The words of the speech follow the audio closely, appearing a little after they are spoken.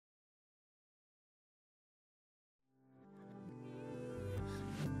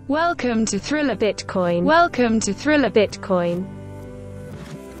Welcome to Thriller Bitcoin. Welcome to Thriller Bitcoin.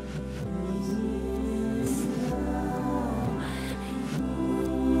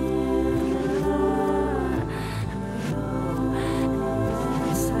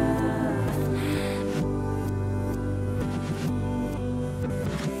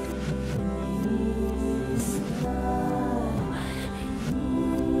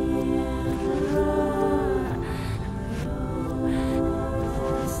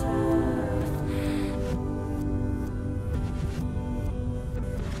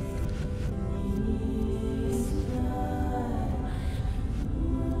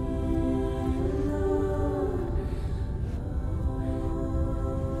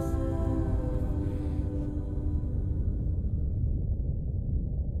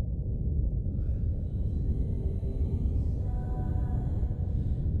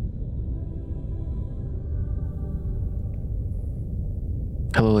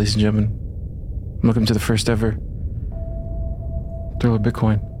 Hello, ladies and gentlemen. Welcome to the first ever Thriller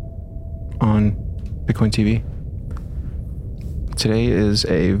Bitcoin on Bitcoin TV. Today is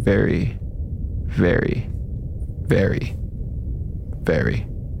a very, very, very, very,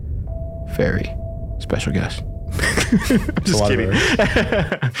 very special guest. I'm just kidding.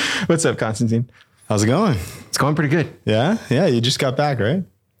 What's up, Constantin? How's it going? It's going pretty good. Yeah? Yeah, you just got back, right?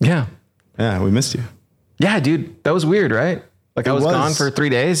 Yeah. Yeah, we missed you. Yeah, dude. That was weird, right? Like I was gone for 3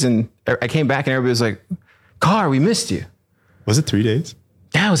 days and I came back and everybody was like, Car, we missed you. Was it 3 days?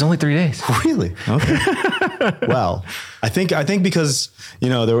 Yeah, it was only 3 days. Really? Okay. Well, I think because, you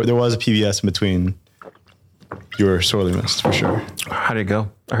know, there was a PBS in between. You were sorely missed for sure. How did it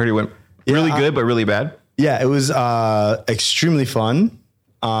go? I heard it went really good, but really bad. Yeah, it was extremely fun.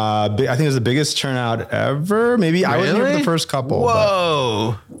 I think it was the biggest turnout ever. Maybe I wasn't here for the first couple.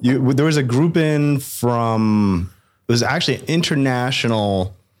 Whoa. There was a group in from... It was actually an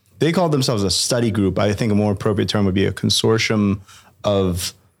international, they called themselves a study group. I think a more appropriate term would be a consortium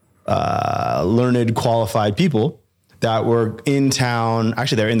of learned, qualified people that were in town.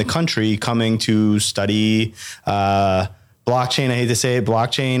 Actually, they're in the country coming to study blockchain. I hate to say it,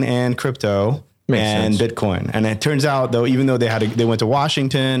 blockchain and crypto. Makes and sense. Bitcoin. And it turns out, though, even though they went to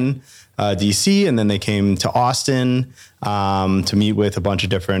Washington, DC, and then they came to Austin to meet with a bunch of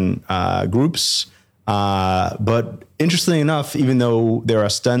different groups. But interestingly enough, even though they're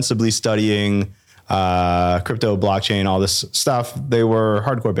ostensibly studying crypto, blockchain, all this stuff, they were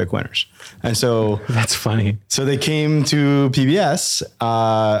hardcore Bitcoiners. And so that's funny. So they came to PBS,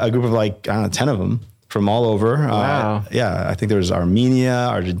 a group of like, I don't know, 10 of them from all over. Wow. Yeah, I think there was Armenia,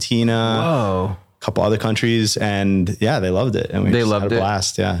 Argentina, whoa, a couple other countries. And yeah, they loved it. And they loved had a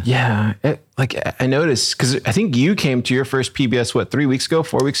blast. Yeah. Yeah. I noticed, because I think you came to your first PBS,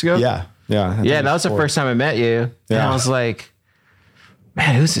 4 weeks ago? Yeah. Yeah. Yeah, that was the first time I met you. Yeah. And I was like,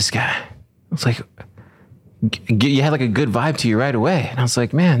 man, who's this guy? I was like, you had like a good vibe to you right away. And I was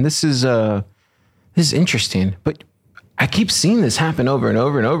like, man, this is interesting. But I keep seeing this happen over and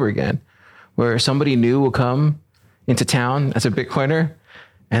over and over again, where somebody new will come into town as a Bitcoiner,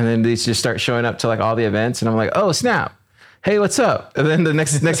 and then they just start showing up to like all the events. And I'm like, oh, snap. Hey, what's up? And then the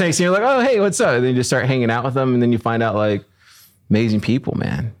next time you see, you're like, oh, hey, what's up? And then you just start hanging out with them. And then you find out like, amazing people,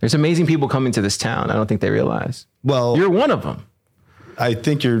 man. There's amazing people coming to this town. I don't think they realize. Well, you're one of them. I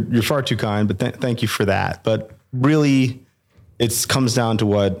think you're far too kind, but thank you for that. But really, it comes down to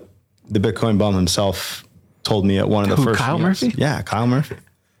what the Bitcoin bum himself told me at one of the first. Kyle Murphy? Yeah, Kyle Murphy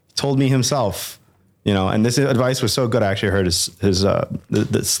told me himself. You know, and this advice was so good. I actually heard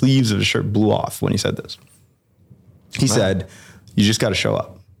the sleeves of his shirt blew off when he said this. He said, "You just got to show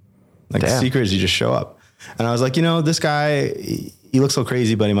up. Like the secret is you just show up." And I was like, you know, this guy, he looks so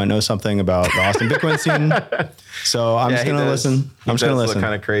crazy, but he might know something about the Austin Bitcoin scene. So I'm just going to listen. I'm just going to listen.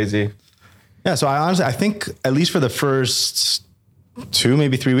 Kind of crazy. Yeah. So I think at least for the first 2,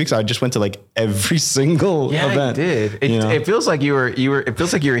 maybe 3 weeks, I just went to like every single event. You did. It feels like you were. It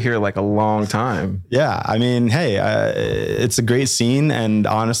feels like you were here like a long time. Yeah. I mean, hey, it's a great scene, and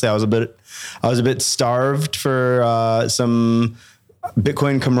honestly, I was a bit starved for some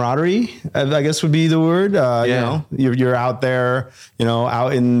Bitcoin camaraderie, I guess would be the word. You know, you're out there, you know,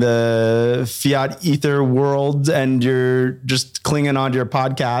 out in the fiat ether world, and you're just clinging onto your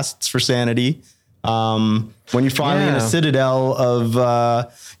podcasts for sanity. When you're finally in a citadel of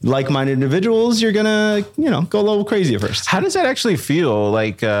like-minded individuals, you're gonna, you know, go a little crazy at first. How does that actually feel?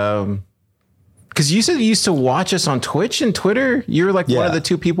 Like, because you said you used to watch us on Twitch and Twitter. You were like one of the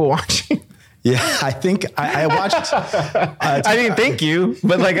 2 people watching. Yeah, I think I watched. I didn't thank you,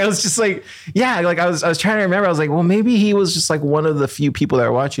 but like I was just like, yeah, like I was trying to remember. I was like, well, maybe he was just like one of the few people that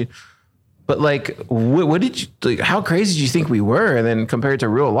were watching. But like, what did you, like, how crazy did you think we were? And then compared to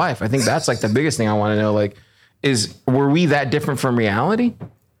real life, I think that's like the biggest thing I want to know. Like, were we that different from reality?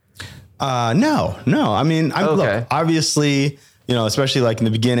 No. I mean, look, obviously, especially like in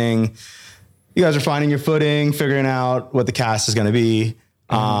the beginning, you guys are finding your footing, figuring out what the cast is going to be.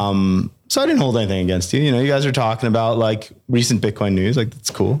 So I didn't hold anything against you. You guys are talking about like recent Bitcoin news. Like,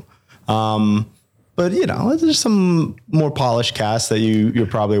 that's cool. But there's some more polished casts that you're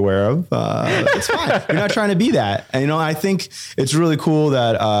probably aware of. It's fine. You're not trying to be that. And, I think it's really cool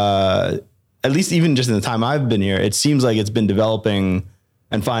that, at least even just in the time I've been here, it seems like it's been developing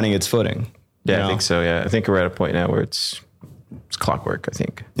and finding its footing. Yeah, I think so. Yeah. I think we're at a point now where it's clockwork, I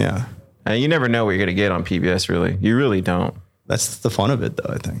think. Yeah. And you never know what you're going to get on PBS, really. You really don't. That's the fun of it,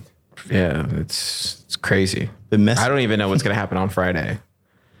 though, I think. Yeah, it's crazy. I don't even know what's going to happen on Friday.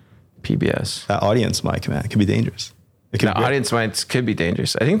 PBS. That audience mic, man, it could be dangerous. The audience mics could be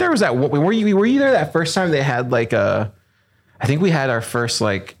dangerous. I think there was that. Were you there that first time they had like I think we had our first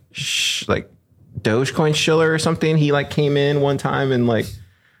like Dogecoin shiller or something. He like came in one time and like.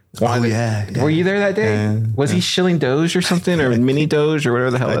 Yeah. Were you there that day? Yeah, was he shilling Doge or something, or mini Doge or whatever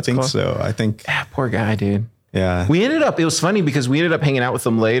the hell that's called? I think so. Yeah, poor guy, dude. Yeah. It was funny because we ended up hanging out with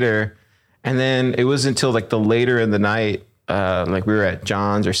him later, and then it was until like the later in the night, like we were at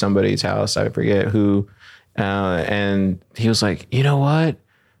John's or somebody's house, I forget who, and he was like, you know what?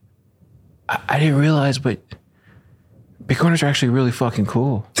 I didn't realize, but Bitcoiners are actually really fucking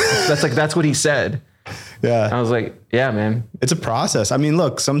cool. That's what he said. Yeah. I was like, yeah, man. It's a process. I mean,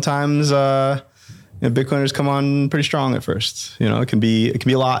 look, sometimes Bitcoiners come on pretty strong at first. It can be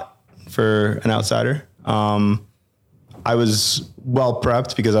a lot for an outsider. I was well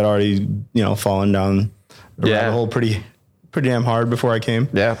prepped because I'd already, fallen down the rabbit hole pretty damn hard before I came.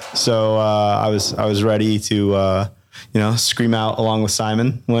 Yeah. So I was ready to scream out along with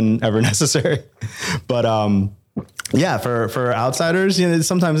Simon whenever necessary. But yeah, for outsiders,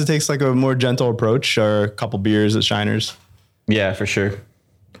 sometimes it takes like a more gentle approach or a couple beers at Shiners. Yeah, for sure.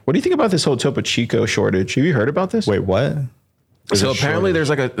 What do you think about this whole Topo Chico shortage? Have you heard about this? Wait, what? So apparently there's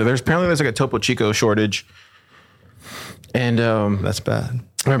like a Topo Chico shortage, and that's bad.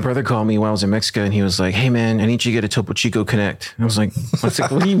 My brother called me while I was in Mexico, and he was like, "Hey man, I need you to get a Topo Chico Connect." And I was like,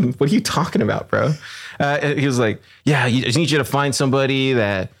 "What are you talking about, bro?" He was like, "Yeah, I just need you to find somebody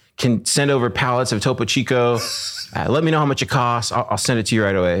that can send over pallets of Topo Chico. Let me know how much it costs. I'll send it to you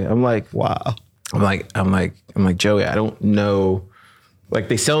right away." I'm like, wow. I'm like, Joey, I don't know. Like,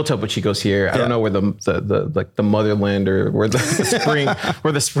 they sell Topo Chicos here. I don't know where the motherland or where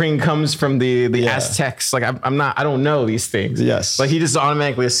the spring comes from the Aztecs. Like, I don't know these things. Yes. Like, he just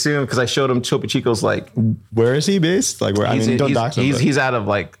automatically assumed because I showed him Topo Chicos. Like, where is he based? Like, where? I mean, don't dox him. He's out of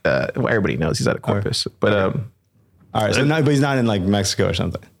like well, everybody knows he's out of Corpus. But all right. So but he's not in like Mexico or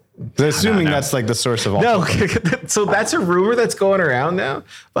something. Because assuming that's like the source of all. No, so that's a rumor that's going around now.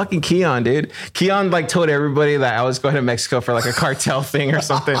 Fucking Keon, dude. Keon like told everybody that I was going to Mexico for like a cartel thing or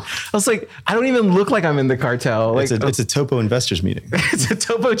something. I was like, I don't even look like I'm in the cartel. Like, it's a Topo investors meeting. It's a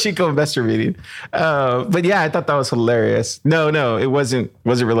Topo Chico investor meeting. But yeah, I thought that was hilarious. No, it wasn't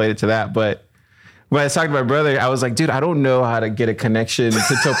related to that. But when I was talking to my brother, I was like, dude, I don't know how to get a connection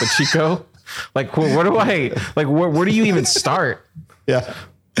to Topo Chico. Like, where do you even start? Yeah.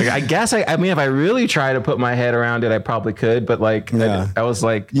 Like, I guess I mean, if I really try to put my head around it, I probably could. But like, I was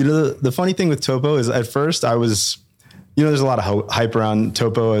like, the funny thing with Topo is at first I was, there's a lot of hype around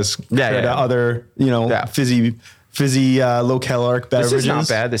Topo as compared to other, fizzy low caloric beverages. This is not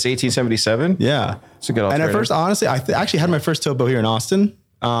bad. This 1877. Yeah. It's a good alternative. And at first, honestly, I actually had my first Topo here in Austin.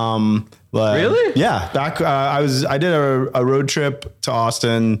 Really? Yeah. Back, I did a road trip to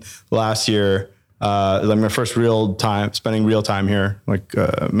Austin last year. Like my first spending real time here, like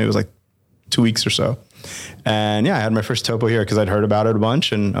maybe it was like 2 weeks or so. And yeah, I had my first Topo here because I'd heard about it a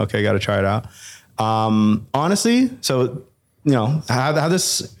bunch and got to try it out. Honestly, so, have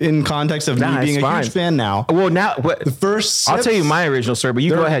this in context of me being a huge fan now. Well, now the first I'll tell you my original story, but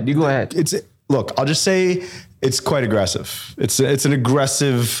you go ahead. Look, I'll just say it's quite aggressive. It's an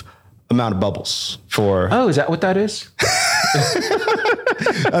aggressive amount of bubbles for. Oh, is that what that is?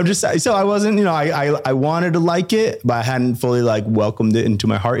 I'm just so I wasn't, I wanted to like it, but I hadn't fully like welcomed it into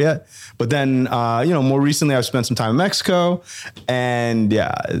my heart yet. But then, more recently I've spent some time in Mexico and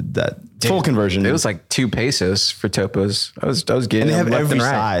full conversion. It was like 2 pesos for Topos. I was getting. And they have left every and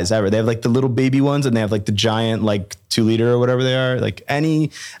right. size ever. They have like the little baby ones and they have like the giant, like 2 liter or whatever they are. Like any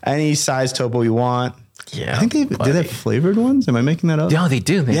size Topo you want. Yeah, I think do they have flavored ones? Am I making that up? No, they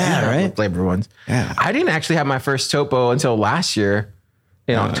do. They right? Flavored ones. Yeah. I didn't actually have my first Topo until last year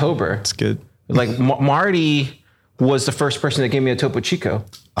in October. It's good. Like Marty was the first person that gave me a Topo Chico.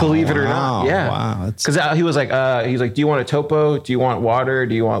 Believe it or not. Yeah. Wow. Because he was like, do you want a topo? Do you want water?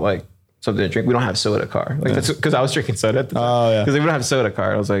 Do you want like something to drink? We don't have soda car. Like that's because I was drinking soda at the time. Oh, yeah. Because we don't have soda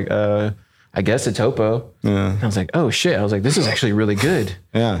car. I was like, I guess a topo. Yeah. And I was like, oh shit. I was like, this is actually really good.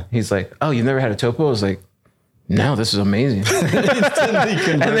 Yeah. He's like, oh, you've never had a topo? I was like, no, this is amazing.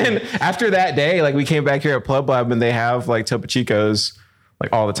 And then after that day, like we came back here at Pleb Lab and they have like Topo Chicos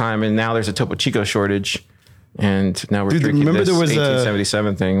like all the time. And now there's a Topo Chico shortage. And now we're drinking remember this there was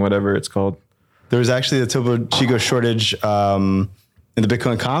 1877 thing, whatever it's called. There was actually a Topo Chico shortage in the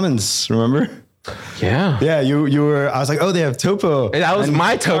Bitcoin Commons, remember? Yeah. Yeah, you were, I was like, oh, they have Topo. And that was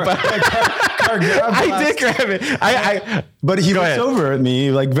my Topo. I did grab it. But he looked over at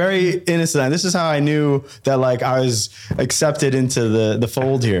me like very innocent. And this is how I knew that like I was accepted into the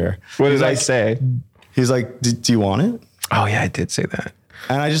fold here. What did I say? He's like, do you want it? Oh yeah, I did say that.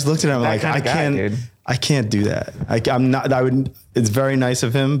 And I just looked at him like, I can't do that. It's very nice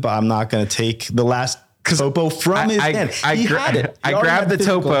of him, but I'm not going to take the last Topo from his hand. He had it. I grabbed the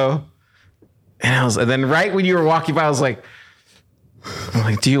Topo and then right when you were walking by, I was like,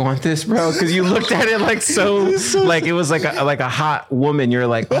 do you want this, bro? Because you looked at it like so like it was like a hot woman. You're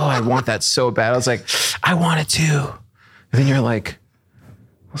like, oh, I want that so bad. I was like, I want it too. And then you're like,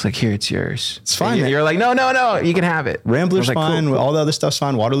 I was like, here, it's yours. It's fine. And you're like, no, you can have it. Rambler's like, fine. Cool. All the other stuff's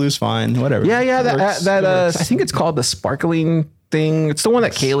fine. Waterloo's fine. Whatever. Yeah. That I think it's called the sparkling thing. It's the one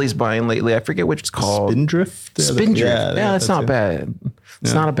that Kaylee's buying lately. I forget which it's called. Spindrift. Yeah, that's not bad.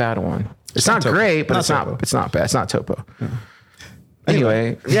 It's not a bad one. It's not great, but it's not bad. It's not Topo. Yeah.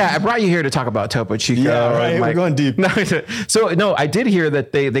 Anyway, I brought you here to talk about Topo Chico. Yeah, right. We're going deep. No, I did hear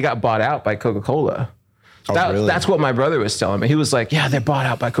that they got bought out by Coca-Cola. Really? That's what my brother was telling me. He was like, yeah, they're bought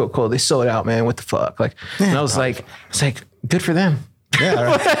out by Coca-Cola. They sold out, man. What the fuck? Like, and I was like, good for them. Yeah,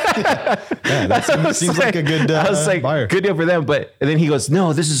 right. That seems like a good I was like, buyer. Good deal for them. But and then he goes,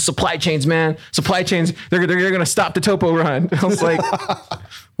 no, this is supply chains, man. Supply chains. They're gonna stop the Topo run. I was like,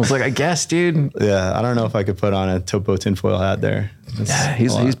 I guess, dude. Yeah, I don't know if I could put on a Topo tinfoil hat there.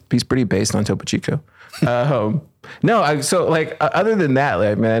 He's pretty based on Topo Chico. Other than that,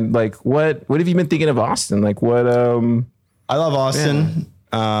 like, man, like what have you been thinking of Austin? Like what? I love Austin.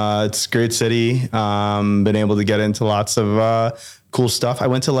 Yeah. It's a great city. Been able to get into lots of cool stuff. I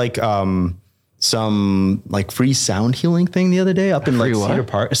went to like some like free sound healing thing the other day up in like Cedar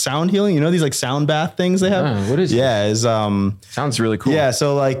Park. Sound healing, you know, these like sound bath things they have. What is it? Yeah, sounds really cool. Yeah,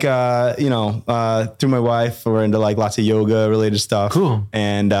 so like through my wife, we're into like lots of yoga related stuff. Cool.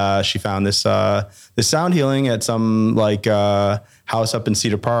 And she found this sound healing at some like house up in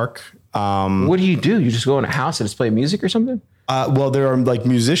Cedar Park. What do? You just go in a house and just play music or something? Well, there are like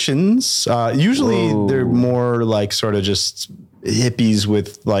musicians. Usually they're more like sort of just hippies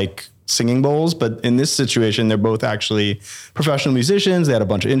with like singing bowls, but in this situation, they're both actually professional musicians. They had a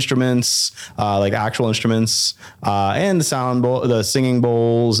bunch of instruments, like actual instruments, and the singing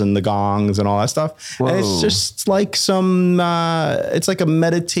bowls and the gongs and all that stuff. Whoa. And it's just like it's like a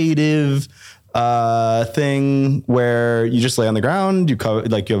meditative thing where you just lay on the ground, you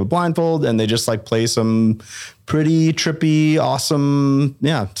have a blindfold, and they just like play some pretty trippy, awesome,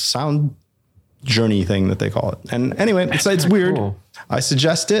 sound journey thing that they call it. And anyway, it's weird. Cool. I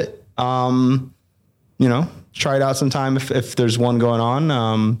suggest it. Try it out sometime if there's one going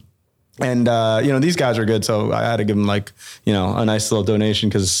on. These guys are good. So I had to give them like, a nice little donation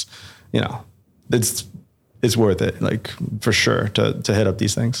because, it's worth it, like for sure to hit up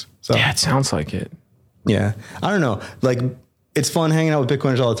these things. So yeah, it sounds like it. Yeah. I don't know. Like it's fun hanging out with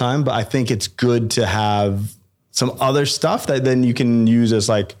Bitcoiners all the time, but I think it's good to have some other stuff that then you can use as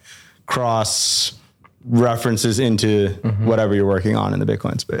like cross references into whatever you're working on in the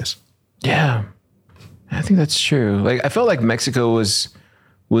Bitcoin space. Yeah, I think that's true. Like I felt like Mexico was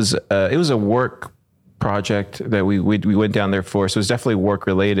it was a work project that we went down there for. So it was definitely work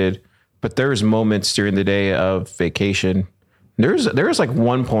related, but there was moments during the day of vacation. There was like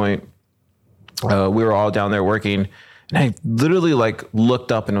one point we were all down there working and I literally like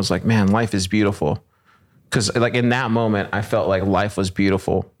looked up and was like, man, life is beautiful. Cause like in that moment, I felt like life was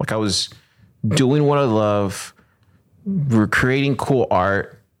beautiful. Like I was doing what I love. We were creating cool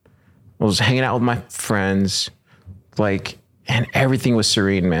art. I was hanging out with my friends, like, and everything was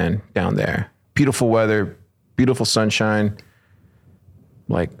serene, man, down there. Beautiful weather, beautiful sunshine.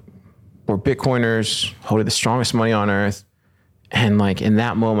 Like, we're Bitcoiners holding the strongest money on earth. And like in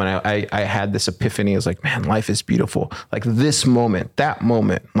that moment, I had this epiphany. I was like, man, life is beautiful. Like this moment, that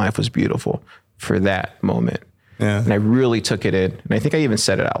moment, life was beautiful for that moment. Yeah. And I really took it in. And I think I even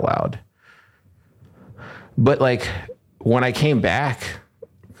said it out loud. But like when I came back,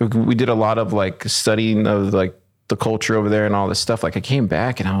 we did a lot of like studying of like the culture over there and all this stuff. Like I came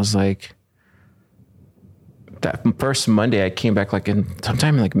back and I was like, that first Monday I came back like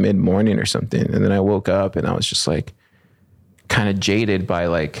sometime in like mid morning or something. And then I woke up and I was just like kind of jaded by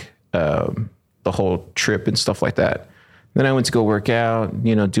like, the whole trip and stuff like that. Then I went to go work out,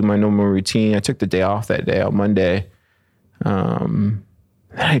 you know, do my normal routine. I took the day off that day on Monday. Then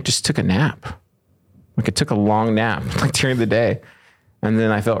I just took a nap. Like I took a long nap like during the day. And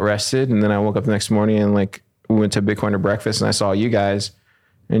then I felt rested. And then I woke up the next morning and like we went to Bitcoiner breakfast and I saw you guys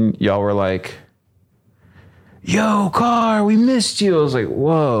and y'all were like, yo, Car, we missed you. I was like,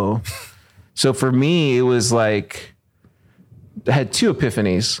 whoa. So for me, it was like, I had two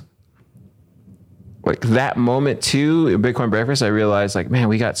epiphanies. Like that moment too, at Bitcoin breakfast, I realized like, man,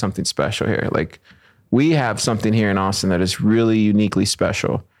 we got something special here. Like we have something here in Austin that is really uniquely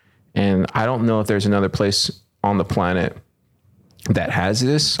special. And I don't know if there's another place on the planet that has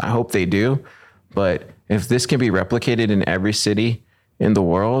this. I hope they do. But if this can be replicated in every city in the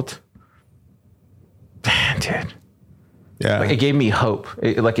world, man, dude. Yeah. Like it gave me hope.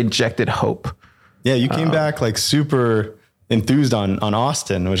 It like injected hope. Yeah. You came back like super enthused on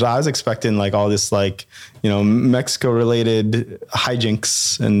Austin, which I was expecting like all this, like, you know, Mexico related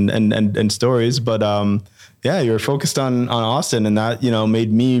hijinks and stories. But, yeah, you were focused on Austin, and that, you know,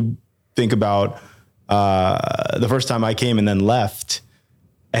 made me think about, the first time I came and then left,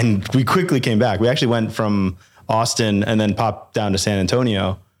 and we quickly came back. We actually went from Austin and then popped down to San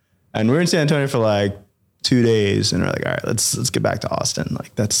Antonio, and we were in San Antonio for like 2 days, and we're like, all right, let's get back to Austin.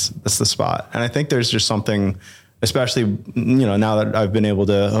 Like that's the spot. And I think there's just something, especially, you know, now that I've been able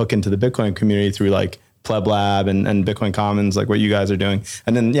to hook into the Bitcoin community through like Pleb Lab and Bitcoin Commons, like what you guys are doing.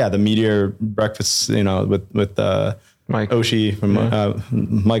 And then, yeah, the Meteor breakfast, you know, with Mike Oshi from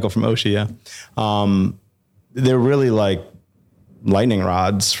Michael from Oshi. Yeah. They're really like lightning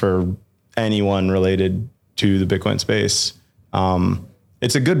rods for anyone related to the Bitcoin space.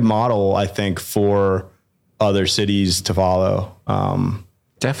 It's a good model, I think, for other cities to follow.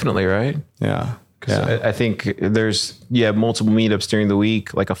 Definitely. Right. Yeah. Yeah. I think there's, multiple meetups during the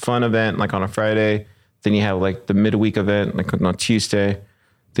week, like a fun event, like on a Friday. Then you have like the midweek event, like on Tuesday.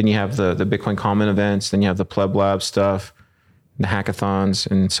 Then you have the Bitcoin Common events. Then you have the Pleb Lab stuff, the hackathons.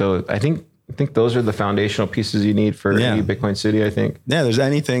 And so I think those are the foundational pieces you need for any Bitcoin city, I think. Yeah. There's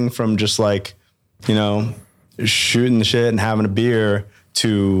anything from just like, you know, shooting the shit and having a beer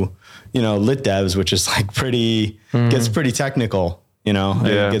to, you know, lit devs, which is like gets pretty technical. You know,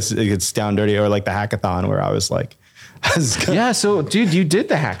 it gets down dirty, or like the hackathon where I was like, so dude, you did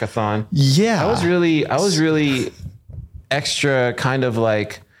the hackathon. Yeah. I was really extra kind of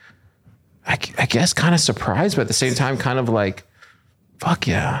like, I guess kind of surprised, but at the same time, kind of like, fuck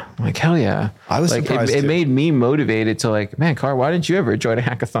yeah. Like, hell yeah. I was like, surprised. It made me motivated to like, man, Car, why didn't you ever join a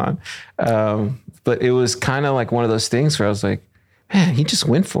hackathon? But it was kind of like one of those things where I was like, man, he just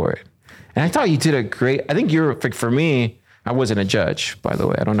went for it. And I thought you did I think you're, for me, I wasn't a judge, by the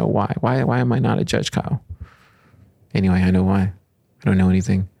way. I don't know why. Why am I not a judge, Kyle? Anyway, I know why. I don't know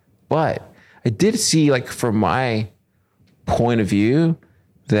anything. But I did see, like, from my point of view,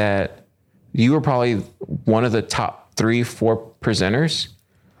 that you were probably one of the top 3-4 presenters.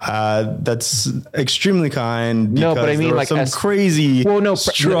 That's extremely kind. No, but I mean, like some crazy,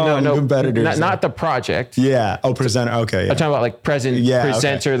 strong competitors. Not the project. Yeah. Oh, presenter. Okay. Yeah. I'm talking about like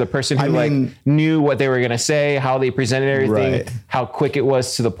presenter, the person who like knew what they were going to say, how they presented everything, how quick it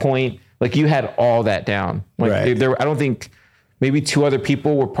was to the point. Like you had all that down. Like I don't think maybe 2 other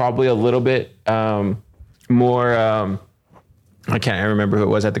people were probably a little bit more. I can't remember who it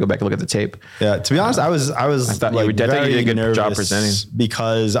was. I have to go back and look at the tape. Yeah, to be honest, I thought like, you did a good job presenting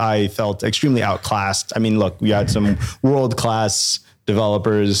because I felt extremely outclassed. I mean, look, we had some world-class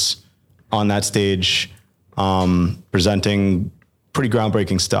developers on that stage presenting pretty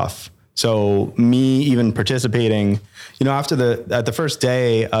groundbreaking stuff. So me even participating, you know, at the first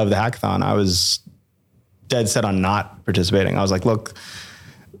day of the hackathon, I was dead set on not participating. I was like, look,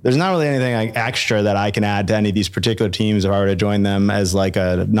 there's not really anything like extra that I can add to any of these particular teams if I were to join them as like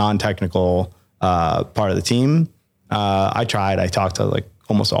a non-technical part of the team. I talked to like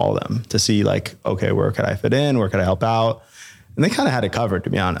almost all of them to see like, okay, where could I fit in? Where could I help out? And they kind of had it covered,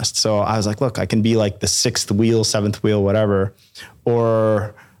 to be honest. So I was like, look, I can be like the 6th wheel, 7th wheel, whatever.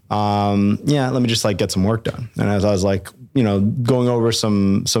 Or let me just like get some work done. And as I was like, you know, going over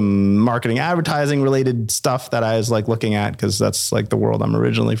some marketing, advertising related stuff that I was like looking at, because that's like the world I'm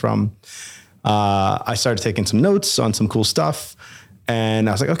originally from. I started taking some notes on some cool stuff, and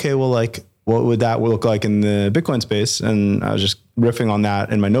I was like, okay, well, like, what would that look like in the Bitcoin space? And I was just riffing on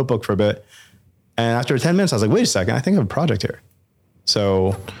that in my notebook for a bit. And after 10 minutes, I was like, wait a second, I think I have a project here.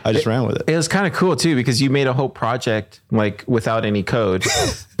 So I just ran with it. It was kind of cool too, because you made a whole project like without any code,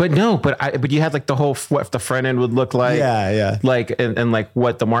 but you had like the whole, what the front end would look like. Yeah. Like, and like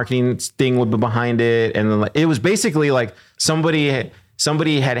what the marketing thing would be behind it. And then like, it was basically like somebody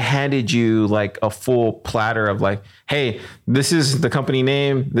had handed you like a full platter of like, hey, this is the company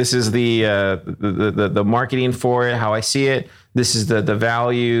name. This is the marketing for it, how I see it. This is the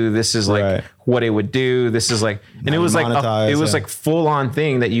value. This is like what it would do. This is like, and it was like, like full on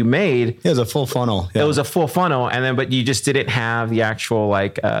thing that you made. It was a full funnel. Yeah. It was a full funnel. And then, but you just didn't have the actual,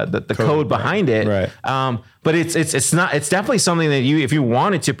 like the code behind it. Right. But it's definitely something that if you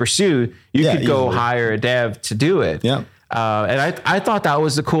wanted to pursue, you could go easily hire a dev to do it. Yeah. And I thought that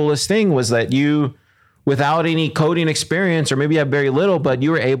was the coolest thing, was that you, without any coding experience, or maybe you have very little, but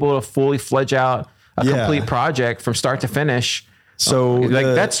you were able to fully fledge out a complete project from start to finish. So like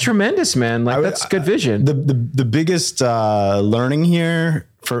that's tremendous, man. Like that's good vision. The biggest learning here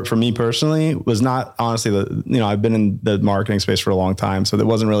for me personally was not honestly I've been in the marketing space for a long time, so that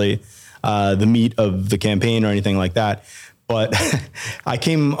wasn't really the meat of the campaign or anything like that. But I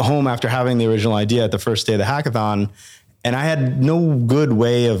came home after having the original idea at the first day of the hackathon, and I had no good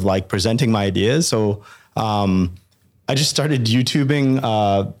way of like presenting my ideas. So I just started YouTubing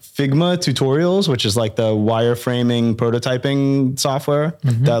Figma tutorials, which is like the wireframing prototyping software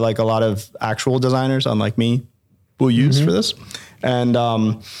that like a lot of actual designers, unlike me, will use for this. And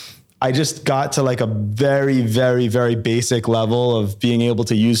I just got to like a very, very, very basic level of being able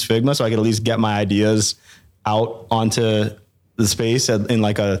to use Figma, so I could at least get my ideas out onto the space in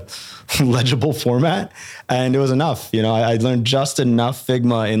like a legible format. And it was enough. I learned just enough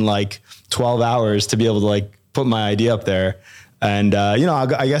Figma in like 12 hours to be able to like put my idea up there. And,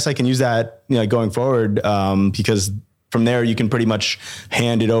 I guess I can use that, going forward, because from there you can pretty much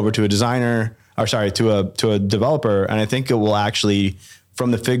hand it over to a designer, to a developer. And I think it will actually, from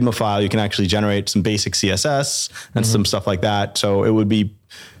the Figma file, you can actually generate some basic CSS and some stuff like that. So it would be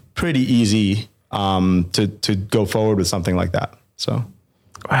pretty easy to go forward with something like that. So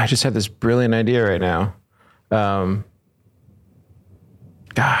I just had this brilliant idea right now.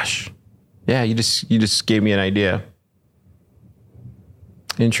 Gosh. Yeah, you just gave me an idea.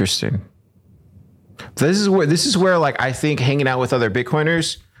 Interesting. This is where like I think hanging out with other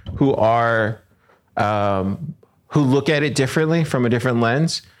Bitcoiners who are who look at it differently from a different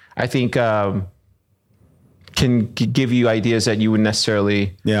lens, I think can give you ideas that you wouldn't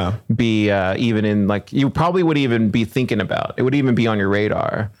necessarily be even in, like, you probably would even be thinking about. It would even be on your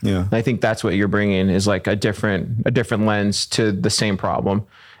radar. Yeah. And I think that's what you're bringing, is like a different lens to the same problem.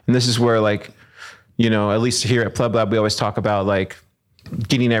 And this is where, like, at least here at Pleb Lab, we always talk about like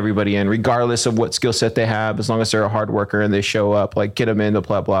getting everybody in, regardless of what skill set they have, as long as they're a hard worker and they show up, like get them into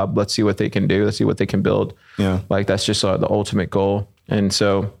Pleb Lab. Let's see what they can do. Let's see what they can build. Yeah. Like that's just the ultimate goal. And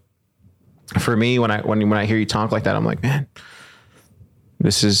so for me, when I hear you talk like that, I'm like, man,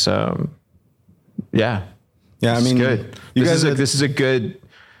 this is, yeah. I mean, good. This is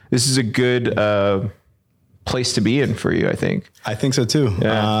a good place to be in for you, I think. I think so too.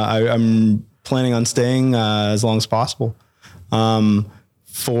 Yeah. I'm planning on staying as long as possible.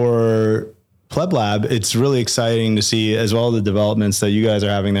 For Pleb Lab, it's really exciting to see as well the developments that you guys are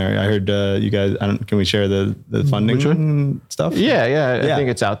having there. I heard you guys. Can we share the funding stuff? Yeah. I think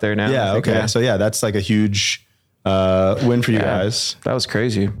it's out there now. Yeah. Okay. Yeah. So yeah, that's like a huge win for you guys. That was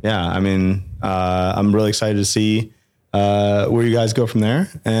crazy. Yeah. I mean, I'm really excited to see where you guys go from there,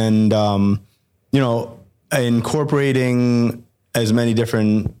 and incorporating as many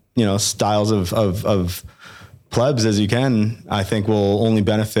different styles of plebs as you can, I think will only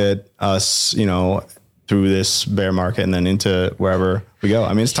benefit us, through this bear market and then into wherever we go. I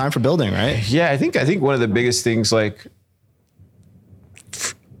mean, it's time for building, right? Yeah, I think one of the biggest things, like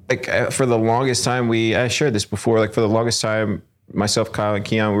for the longest time, I shared this before, like for the longest time, myself, Kyle, and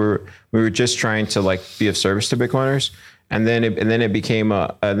Keon, we were just trying to like be of service to Bitcoiners, and then it became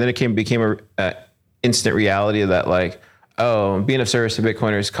a instant reality that like, oh, being of service to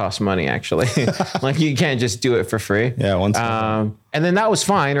Bitcoiners costs money, actually. Like you can't just do it for free. Yeah. And then that was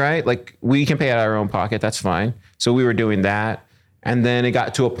fine, right? Like we can pay out of our own pocket. That's fine. So we were doing that. And then it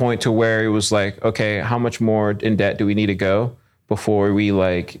got to a point to where it was like, okay, how much more in debt do we need to go before we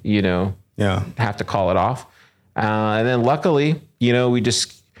like, have to call it off? And then luckily, we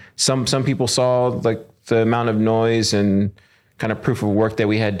just, some people saw like the amount of noise and kind of proof of work that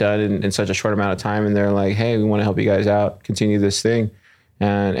we had done in such a short amount of time. And they're like, hey, we want to help you guys out, continue this thing.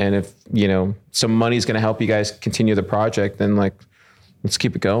 And if, some money is going to help you guys continue the project, then like, let's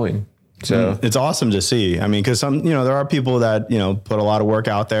keep it going. So it's awesome to see. I mean, because there are people that, put a lot of work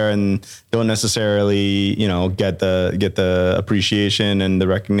out there and don't necessarily, get the appreciation and the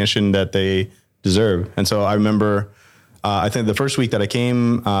recognition that they deserve. And so I remember, I think the first week that I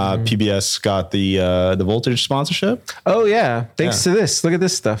came, PBS got the Voltage sponsorship. Oh yeah, thanks to this. Look at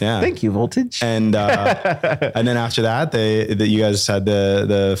this stuff. Yeah. Thank you, Voltage. And and then after that, you guys had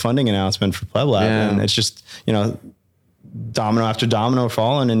the funding announcement for Pleb Lab, and it's just domino after domino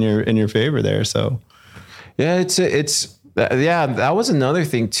falling in your favor there. So yeah, it's that was another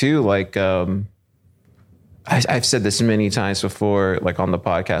thing too. Like I've said this many times before, like on the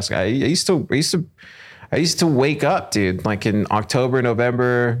podcast. I used to wake up, dude, like in October,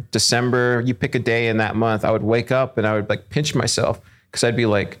 November, December, you pick a day in that month, I would wake up and I would like pinch myself because I'd be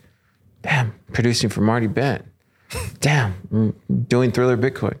like, damn, producing for Marty Bent. Damn, doing Thriller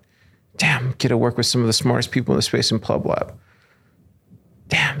Bitcoin. Damn, get to work with some of the smartest people in the space in Pleb Lab.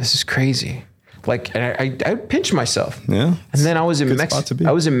 Damn, this is crazy. Like, and I pinched myself. Yeah. And then I was in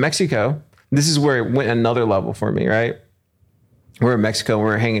Mexico. This is where it went another level for me, right? We're in Mexico,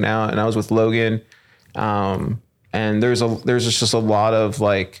 we're hanging out, and I was with Logan. And there's just a lot of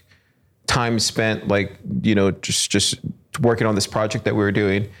like time spent, like, just working on this project that we were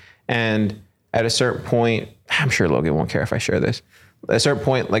doing. And at a certain point, I'm sure Logan won't care if I share this. At a certain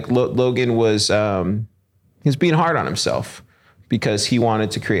point, like Logan was, he was being hard on himself because he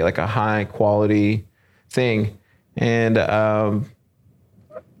wanted to create like a high quality thing. And,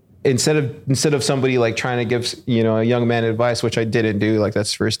 instead of somebody like trying to give, a young man advice, which I didn't do, like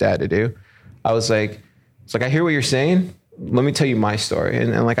that's for his dad to do. I was like, I hear what you're saying. Let me tell you my story.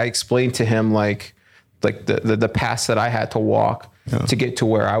 And like, I explained to him, like the path that I had to walk to get to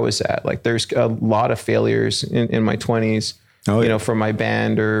where I was at. Like there's a lot of failures in my 20s, from my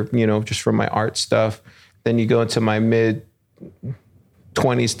band or, just from my art stuff. Then you go into my mid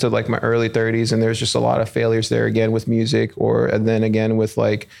 20s to like my early 30s. And there's just a lot of failures there again with music and then again with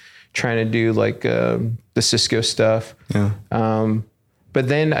like trying to do like the Cisco stuff. Yeah. But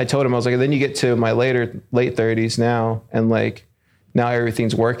then I told him, I was like, then you get to my late 30s now. And like, now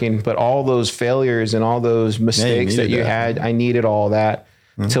everything's working, but all those failures and all those mistakes that you had, I needed all that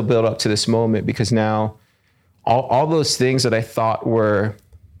to build up to this moment, because now all those things that I thought were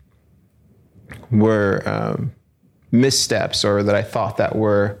missteps, or that I thought that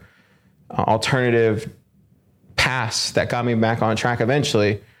were alternative paths that got me back on track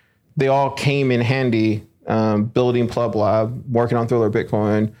eventually, they all came in handy. Building Pleb Lab, working on Thriller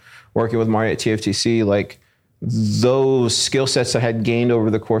Bitcoin, working with Marty at TFTC, like those skill sets I had gained over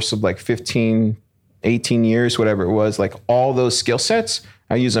the course of like 15, 18 years, whatever it was, like all those skill sets,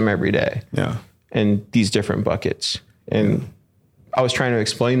 I use them every day. Yeah. In these different buckets. And I was trying to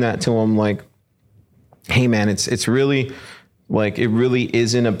explain that to him, like, hey man, it's really like, it really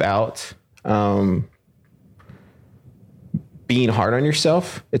isn't about being hard on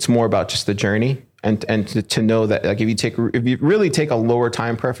yourself. It's more about just the journey. And to know that, like, if you really take a lower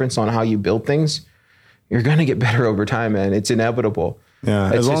time preference on how you build things, you're going to get better over time, man. It's inevitable.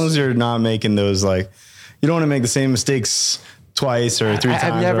 Yeah. As long as you're not making those, like, you don't want to make the same mistakes twice or three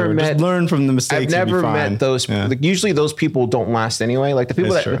times. Just learn from the mistakes. I've never met those. Yeah. Like, usually those people don't last anyway. Like the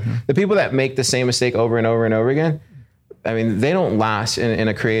people that make the same mistake over and over and over again, I mean, they don't last in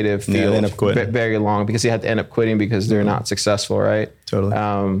a creative field, they end up quitting very long, because they have to end up quitting because they're not successful. Right.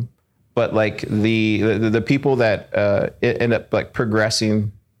 Totally. But like the people that end up like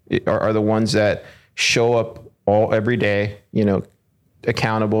progressing are the ones that show up every day,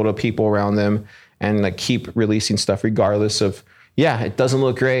 accountable to people around them, and like keep releasing stuff regardless of, it doesn't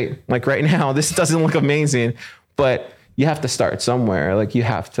look great. Like right now, this doesn't look amazing, but you have to start somewhere. Like you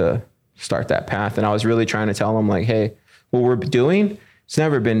have to start that path. And I was really trying to tell them, like, hey, what we're doing, it's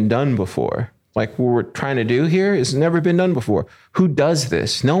never been done before. Like what we're trying to do here has never been done before. Who does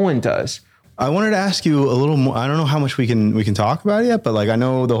this? No one does. I wanted to ask you a little more. I don't know how much we can talk about it yet, but like I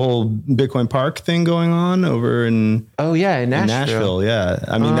know the whole Bitcoin Park thing going on over in Nashville. Yeah,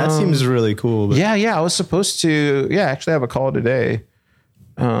 I mean that seems really cool. But. Yeah. I was supposed to actually have a call today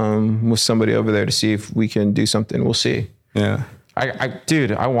with somebody over there to see if we can do something. We'll see. Yeah,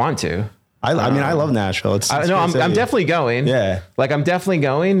 I want to. I mean, I love Nashville. I'm definitely going. Yeah. Like I'm definitely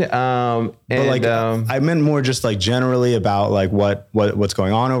going. But like, I meant more just like generally about like what's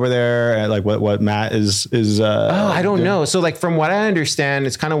going on over there, and like what Matt is. I don't know. So like from what I understand,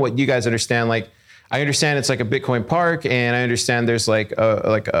 it's kind of what you guys understand. Like I understand it's like a Bitcoin Park, and I understand there's like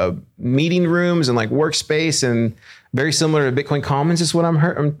a meeting rooms and like workspace, and very similar to Bitcoin Commons is what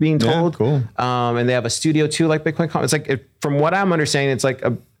I'm being told. Yeah, cool. And they have a studio too, like Bitcoin Commons. It's like from what I'm understanding, it's like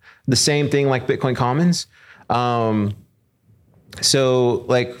the same thing like Bitcoin Commons. So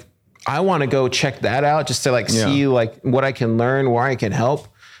like I want to go check that out just to like see like what I can learn, where I can help,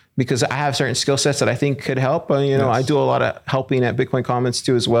 because I have certain skill sets that I think could help. You know, I do a lot of helping at Bitcoin Commons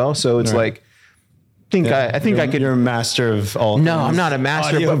too as well. So it's like, I think I could. You're a master of all. No, I'm not a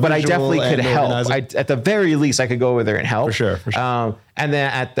master, but I definitely could help. At the very least, I could go over there and help. For sure. And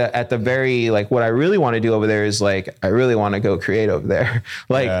then at the very, like, what I really want to do over there is like, I really want to go create over there.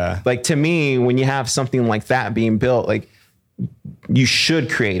 Like to me, when you have something like that being built, like, you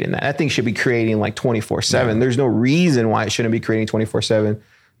should create in that. That thing should be creating like 24/7. There's no reason why it shouldn't be creating 24/7.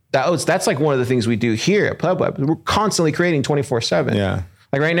 That's like one of the things we do here at Pleb. We're constantly creating 24/7. Yeah.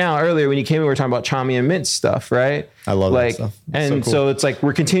 Like right now, earlier when you came in, we were talking about Chami and Mint stuff, right? I love that stuff. And so it's like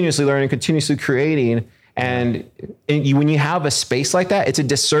we're continuously learning, continuously creating. And when you have a space like that, it's a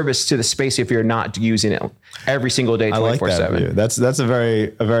disservice to the space if you're not using it every single day, 24/7. That's a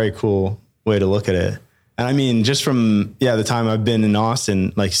very cool way to look at it. And I mean, just from the time I've been in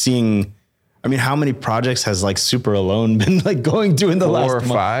Austin, like seeing, I mean, how many projects has like Super Alone been like going through in the last 4 or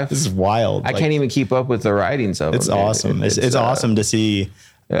 5? This is wild. I can't even keep up with the writings of it. It's awesome. It's awesome to see.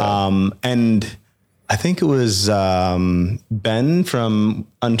 Yeah. And I think it was Ben from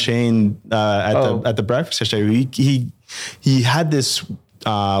Unchained at the breakfast yesterday. He had this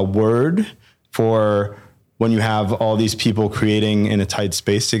word for when you have all these people creating in a tight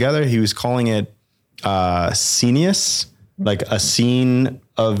space together. He was calling it scenius, like a scene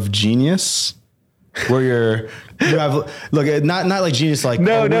of genius, where you have not like genius, like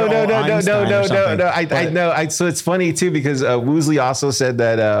no. I know. So it's funny too, because Woosley also said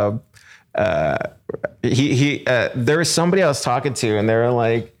that there was somebody I was talking to, and they were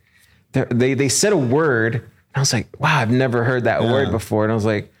like, they said a word, and I was like, wow, I've never heard that word before, and I was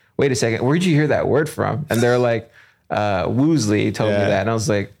like, wait a second, where'd you hear that word from? And they're like, Woosley told me that, and I was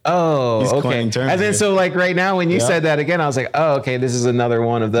like, oh, okay. And then so like right now when you said that again, I was like, oh, okay, this is another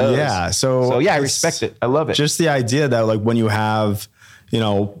one of those. Yeah. So yeah, I respect it. I love it. Just the idea that like when you have,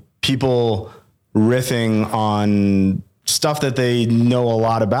 people riffing on stuff that they know a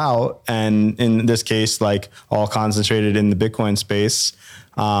lot about, and in this case, like all concentrated in the Bitcoin space,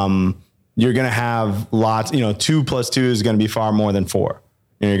 you're going to have lots, 2 plus 2 is going to be far more than 4.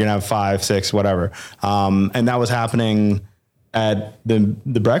 You're going to have 5, 6, whatever. And that was happening at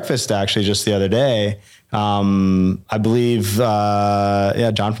the breakfast actually just the other day. I believe,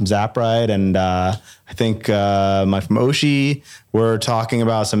 John from Zaprite and I think Mike from Oshi were talking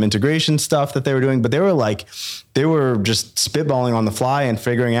about some integration stuff that they were doing, but they were just spitballing on the fly and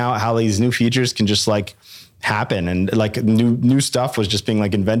figuring out how these new features can just like happen, and like new stuff was just being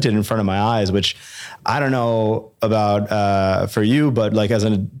like invented in front of my eyes, which I don't know about for you, but like as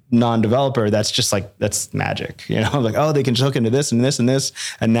a non-developer, that's just like, that's magic, like, oh, they can just hook into this and this and this.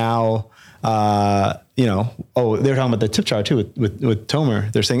 And now, they were talking about the tip jar too with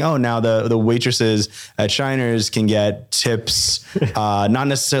Tomer. They're saying, oh, now the waitresses at Shiners can get tips, not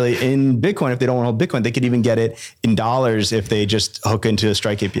necessarily in Bitcoin if they don't want to hold Bitcoin. They could even get it in dollars if they just hook into a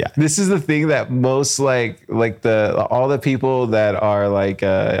Strike API. This is the thing that most like all the people that are like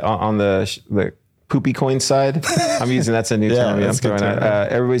on the poopy coin side. I'm using, that's a new term. I'm throwing out.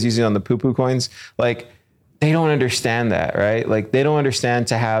 Everybody's using on the poo-poo coins. Like, they don't understand that, right? Like, they don't understand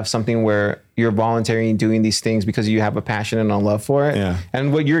to have something where you're voluntarily doing these things because you have a passion and a love for it. Yeah.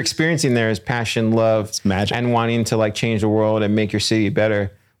 And what you're experiencing there is passion, love, it's magic, and wanting to like change the world and make your city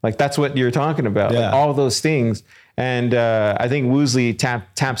better. Like, that's what you're talking about. Like, all those things. And I think Woosley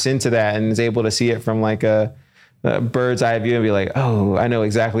taps into that and is able to see it from like a bird's eye view and be like, oh, I know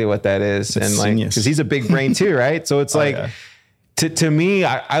exactly what that is. It's and like, because he's a big brain too, right? So it's to me,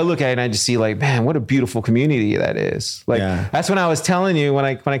 I look at it and I just see like, man, what a beautiful community that is. Like, that's when I was telling you when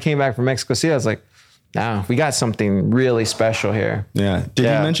I came back from Mexico City, I was like, nah, we got something really special here. Yeah. Did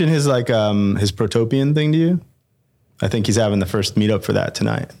you mention his like his Protopian thing to you? I think he's having the first meetup for that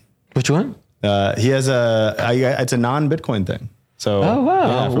tonight. Which one? He has it's a non-Bitcoin thing. So, oh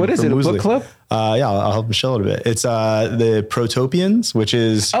wow, what is it? A book club? I'll help Michelle a bit. It's the Protopians, which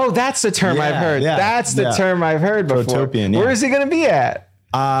is that's the term I've heard. That's the term I've heard before. Protopian. Where is it going to be at?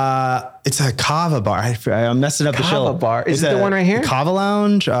 It's a kava bar. I'm messing up the show. Kava bar. Is it the one right here? Kava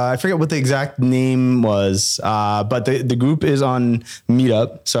Lounge. I forget what the exact name was. But the group is on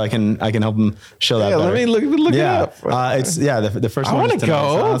Meetup, so I can help them show that. Let me look it up. It's the first one. I want to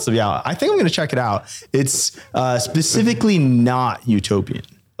go. So I think I'm going to check it out. It's specifically not utopian.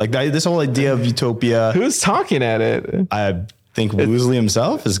 Like this whole idea of utopia. Who's talking at it? I think Woosley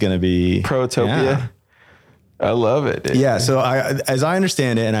himself is going to be Protopia. Yeah. I love it. Dude. Yeah. So as I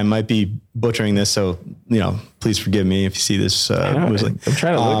understand it, and I might be butchering this, so please forgive me if you see this. I'm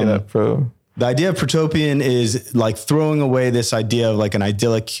trying to look it up, bro. The idea of protopian is like throwing away this idea of like an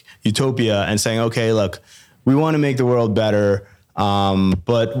idyllic utopia and saying, okay, look, we want to make the world better.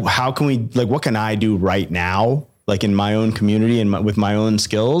 But how can we, like, what can I do right now? Like in my own community and with my own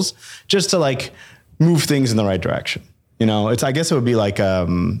skills, just to like move things in the right direction. You know, I guess it would be like,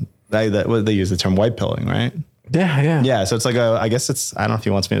 what they use the term white pilling, right? Yeah. Yeah. So it's like I guess I don't know if he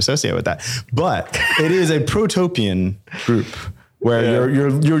wants me to associate with that, but it is a protopian group where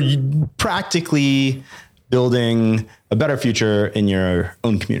you're practically building a better future in your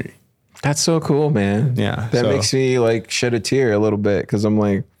own community. That's so cool, man. Yeah. That makes me like shed a tear a little bit because I'm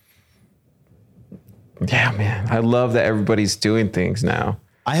like, yeah, man, I love that everybody's doing things now.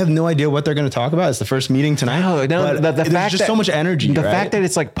 I have no idea what they're going to talk about. It's the first meeting tonight. No, the fact there's just so much energy. The fact that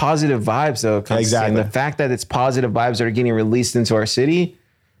it's like positive vibes, though, exactly. The fact that it's positive vibes that are getting released into our city,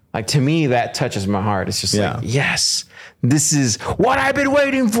 like to me, that touches my heart. It's just like, yes, this is what I've been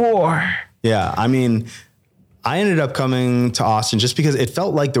waiting for. Yeah, I mean, I ended up coming to Austin just because it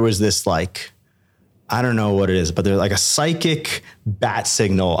felt like there was this like, I don't know what it is, but there's like a psychic bat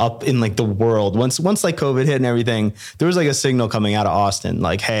signal up in like the world. Once like COVID hit and everything, there was like a signal coming out of Austin,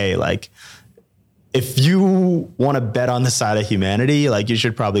 like, hey, like if you want to bet on the side of humanity, like you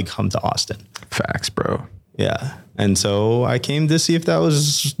should probably come to Austin. Facts, bro. Yeah. And so I came to see if that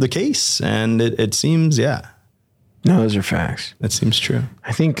was the case. And it seems, yeah. No, those are facts. That seems true.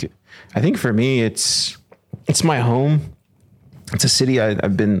 I think for me, it's my home. It's a city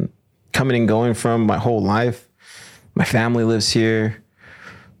I've been coming and going from my whole life. My family lives here.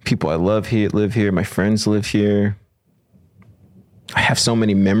 People I love here live here. My friends live here. I have so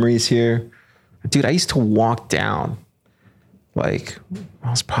many memories here. Dude, I used to walk down, like,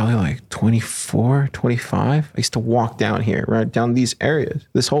 I was probably like 24, 25. I used to walk down here, right down these areas,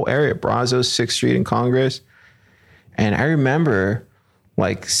 this whole area, Brazos, 6th Street and Congress. And I remember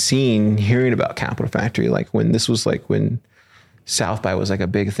like hearing about Capital Factory, like when South by was like a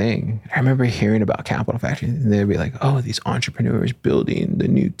big thing. I remember hearing about Capital Factory and they'd be like, oh, these entrepreneurs building the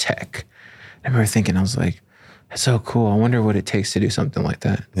new tech. I remember thinking, I was like, that's so cool. I wonder what it takes to do something like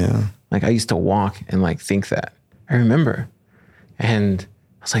that. Yeah. Like I used to walk and like think that. I remember. And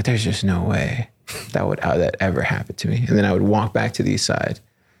I was like, there's just no way that ever happened to me. And then I would walk back to the east side,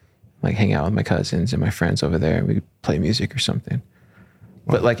 like hang out with my cousins and my friends over there and we'd play music or something.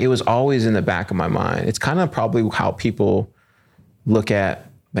 Wow. But like it was always in the back of my mind. It's kind of probably how people look at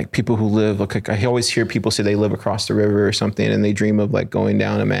like people who live, like I always hear people say they live across the river or something and they dream of like going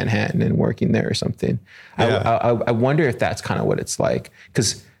down to Manhattan and working there or something. Yeah. I wonder if that's kind of what it's like.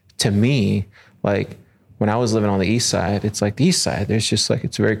 Because to me, like when I was living on the east side, it's like the east side, there's just like,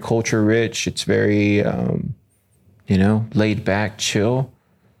 it's very culture rich. It's very, laid back, chill.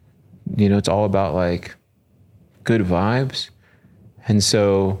 It's all about like good vibes. And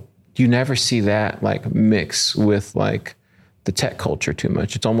so you never see that like mix with like the tech culture too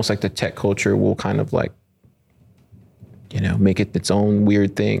much. It's almost like the tech culture will kind of like, make it its own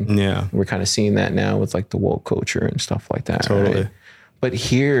weird thing. Yeah. We're kind of seeing that now with like the woke culture and stuff like that. Totally. Right? But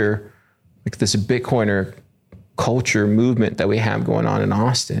here, like this Bitcoiner culture movement that we have going on in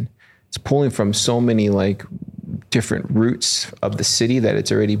Austin, it's pulling from so many like different roots of the city that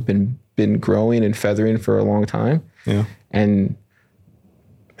it's already been growing and feathering for a long time. Yeah. And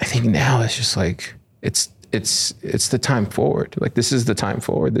I think now it's just like, it's the time forward. Like this is the time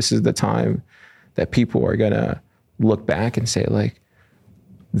forward. This is the time that people are gonna look back and say like,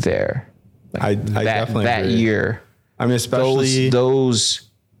 there. Like I definitely that agree. year. I mean, especially those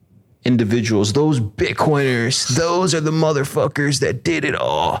individuals, those Bitcoiners, those are the motherfuckers that did it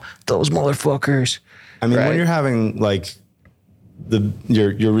all. Those motherfuckers. I mean, right? when you're having like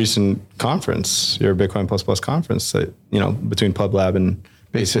your recent conference, your Bitcoin plus conference, that, between Pleb Lab and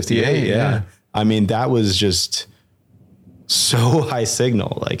Base 58. Yeah. I mean, that was just so high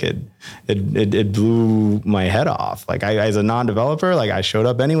signal. Like it blew my head off. Like as a non-developer, like I showed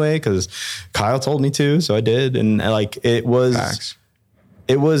up anyway because Kyle told me to, so I did. And like it was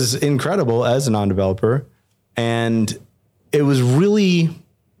incredible as a non-developer, and it was really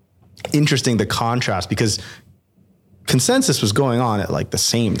interesting the contrast because Consensus was going on at like the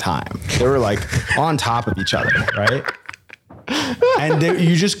same time. They were like on top of each other, right? And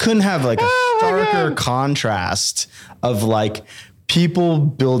you just couldn't have like a starker contrast of like people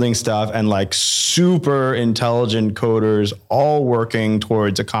building stuff and like super intelligent coders all working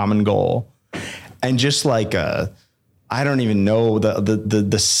towards a common goal, and just like I don't even know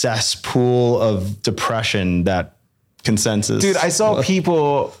the cesspool of depression that Consensus. Dude, I saw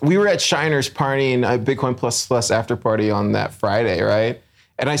people. We were at Shiner's partying at Bitcoin Plus after party on that Friday, right?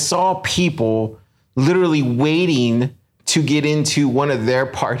 And I saw people literally waiting to get into one of their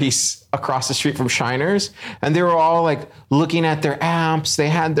parties across the street from Shiners. And they were all like looking at their apps. They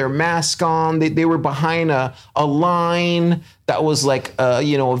had their mask on. They were behind a line that was like, a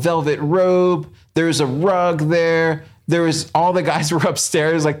velvet robe. There's a rug there. There was all the guys were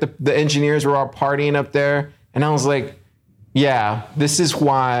upstairs. Like the engineers were all partying up there. And I was like, yeah, this is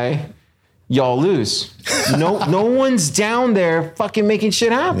why y'all lose. No one's down there fucking making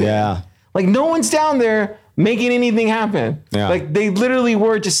shit happen. Yeah. Like no one's down there making anything happen. Yeah. Like they literally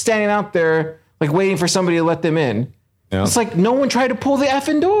were just standing out there, like waiting for somebody to let them in. Yeah. It's like no one tried to pull the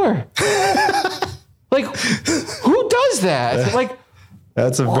effing door. Like who does that? Like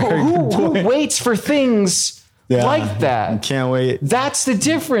that's a very good point. Who waits for things like that? You can't wait. That's the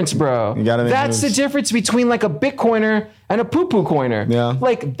difference, bro. You gotta make That's moves. the difference between like a Bitcoiner and a poo-poo coiner. Yeah.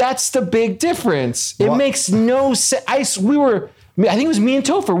 Like that's the big difference. It makes no sense. I think it was me and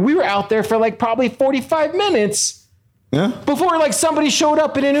Topher. We were out there for like probably 45 minutes before like somebody showed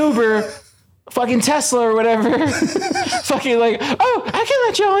up in an Uber, fucking Tesla or whatever. Fucking like, oh, I can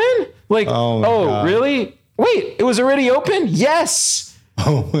let y'all in. Like, oh really? Wait, it was already open? Yes.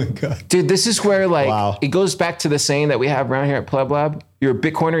 Oh my God. Dude, this is where like it goes back to the saying that we have around here at Pleb Lab. You're a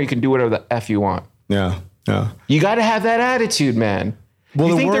Bitcoiner, you can do whatever the F you want. Yeah. Yeah. You got to have that attitude, man. Well,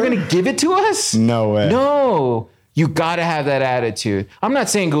 you think they're going to give it to us? No way. No. You got to have that attitude. I'm not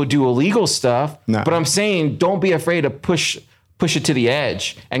saying go do illegal stuff, but I'm saying don't be afraid to push it to the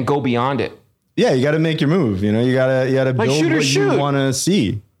edge and go beyond it. Yeah, you got to make your move. You got to build what you want to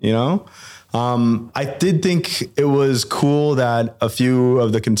see. I did think it was cool that a few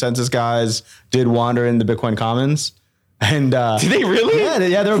of the consensus guys did wander in the Bitcoin Commons. And did they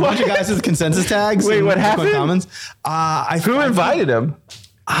really? Yeah, there were a bunch of guys with consensus tags. Wait, what happened? Bitcoin Commons. Who invited them?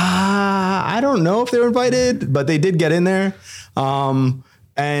 I don't know if they were invited, but they did get in there.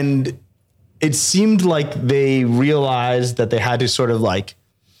 And it seemed like they realized that they had to sort of like,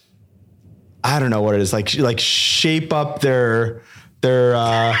 I don't know what it is, like shape up their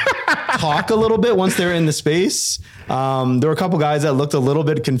talk a little bit once they're in the space. There were a couple guys that looked a little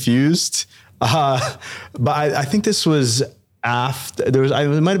bit confused. But I think this was after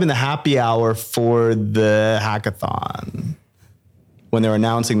it might have been the happy hour for the hackathon when they were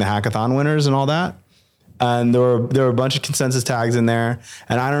announcing the hackathon winners and all that. And there were a bunch of consensus tags in there.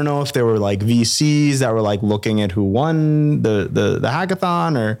 And I don't know if there were like VCs that were like looking at who won the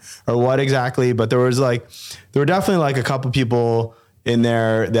hackathon or what exactly, but there were definitely like a couple people in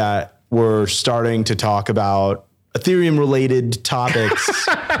there that were starting to talk about Ethereum related topics.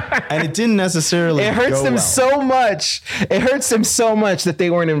 And it didn't necessarily It hurts them so much. It hurts them so much that they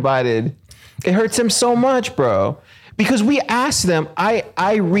weren't invited. It hurts them so much, bro. Because we asked them,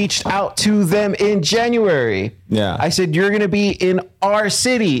 I reached out to them in January. Yeah. I said, you're going to be in our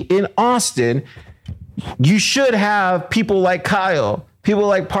city, in Austin. You should have people like Kyle, people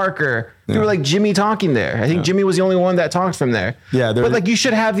like Parker, people like Jimmy talking there. I think Jimmy was the only one that talked from there. Yeah. But like, you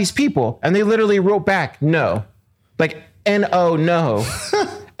should have these people. And they literally wrote back, no. Like, N-O, no.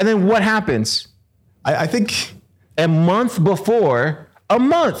 And then what happens? I think a month before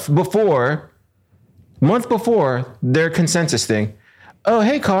their consensus thing. Oh,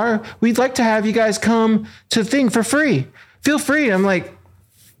 hey, Car, we'd like to have you guys come to the thing for free. Feel free. And I'm like,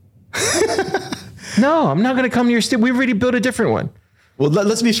 no, I'm not going to come to your state. We've already built a different one. Well,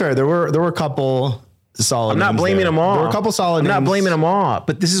 let's be fair. There were a couple solid. I'm not blaming them all. There were a couple solid. I'm not blaming them all.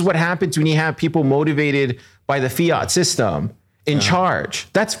 But this is what happens when you have people motivated by the fiat system in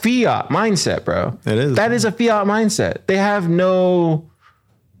charge. That's fiat mindset, bro. It is. That is a fiat mindset. They have no,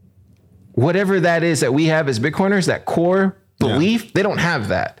 whatever that is that we have as Bitcoiners, that core belief, they don't have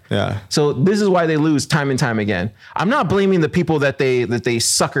that. Yeah. So this is why they lose time and time again. I'm not blaming the people that they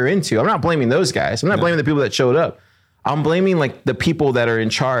sucker into. I'm not blaming those guys. I'm not blaming the people that showed up. I'm blaming like the people that are in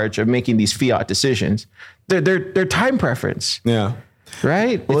charge of making these fiat decisions. Their time preference. Yeah.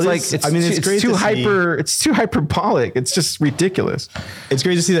 Right? Well, it's too hyperbolic. It's just ridiculous. It's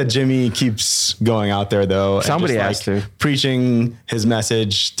great to see that Jimmy keeps going out there though. Somebody and has to. Preaching his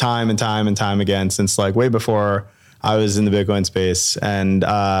message time and time and time again since like way before I was in the Bitcoin space. And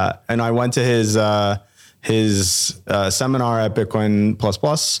I went to his seminar at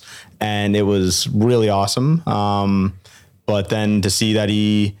Bitcoin++, and it was really awesome. But then to see that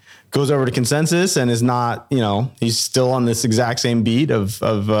he goes over to consensus and is not, he's still on this exact same beat of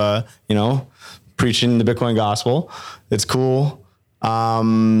preaching the Bitcoin gospel. It's cool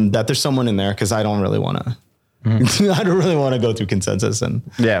that there's someone in there, because I don't really want to. I don't really want to go through consensus, and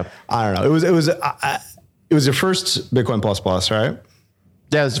I don't know. It was your first Bitcoin++, right?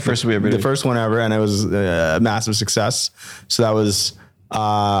 Yeah, it was the first we ever did. The first one ever, and it was a massive success. So that was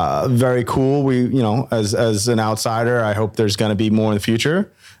Very cool. We, as an outsider, I hope there's going to be more in the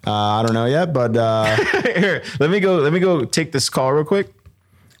future. I don't know yet, but Here, let me go take this call real quick.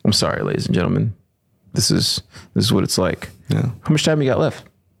 I'm sorry, ladies and gentlemen. This is what it's like. Yeah. How much time you got left?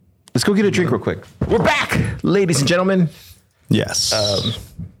 Let's go get a drink real quick. We're back, ladies and gentlemen. yes.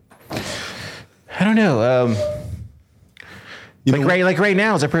 I don't know. Right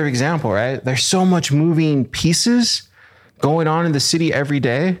now is a perfect example, right? There's so much moving pieces going on in the city every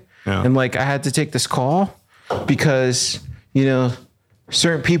day. Yeah. And I had to take this call because,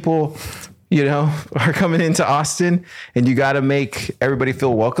 certain people, are coming into Austin and you got to make everybody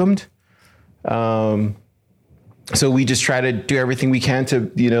feel welcomed. So we just try to do everything we can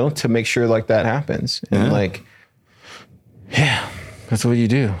to make sure that happens. And that's what you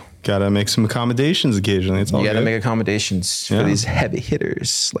do. Got to make some accommodations occasionally. It's all You got to good. make accommodations for these heavy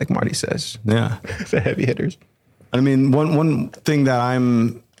hitters, like Marty says. Yeah. The heavy hitters. I mean, one thing that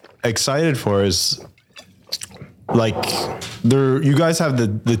I'm excited for is you guys have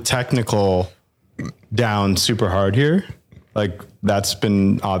the technical down super hard here. That's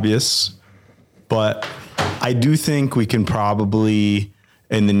been obvious, but I do think we can probably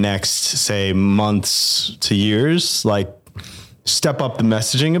in the next, say, months to years, step up the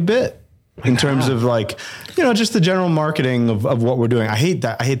messaging a bit in terms of just the general marketing of what we're doing. I hate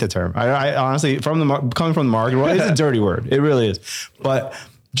that. I hate the term. I honestly, coming from the market world, it's a dirty word. It really is. But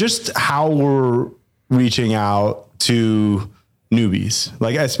just how we're reaching out to newbies,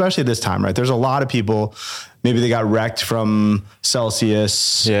 especially this time, right? There's a lot of people, maybe they got wrecked from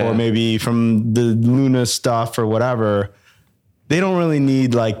Celsius or maybe from the Luna stuff or whatever. They don't really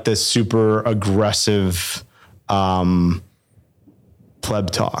need this super aggressive,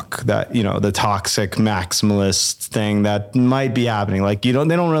 pleb talk that, the toxic maximalist thing that might be happening. They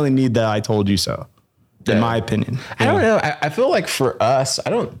don't really need that. I told you so, in my opinion. I don't know. I feel like for us,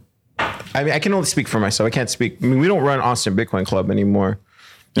 I can only speak for myself. I can't speak. We don't run Austin Bitcoin Club anymore.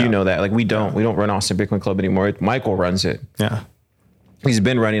 You know that. We don't run Austin Bitcoin Club anymore. Michael runs it. Yeah. He's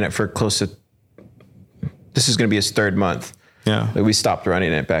been running it for close to, this is going to be his third month. Yeah. We stopped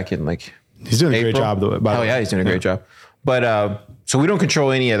running it back in he's doing a great April. job though. Oh yeah, he's doing a great job. But so we don't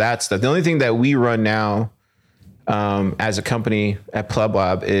control any of that stuff. The only thing that we run now as a company at Pleb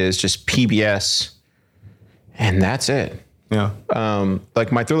Lab is just PBS, and that's it. Yeah.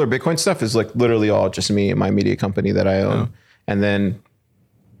 My Thriller Bitcoin stuff is literally all just me and my media company that I own. Yeah. And then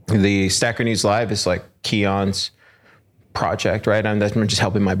the Stacker News Live is Keon's project, right? I'm just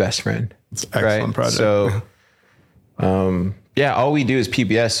helping my best friend. It's an excellent project. So all we do is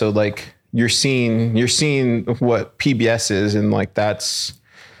PBS. So you're seeing what PBS is, and that's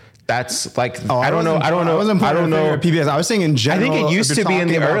I don't know. I know PBS. I was saying in general. I think it used to be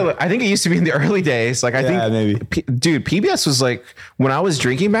in the early days. I think maybe. Dude, PBS was when I was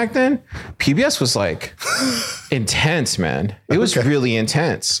drinking back then, PBS was intense, man. It was really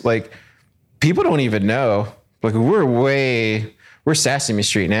intense. People don't even know. We're Sesame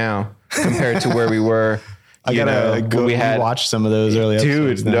Street now compared to where we were. I gotta go watch some of those early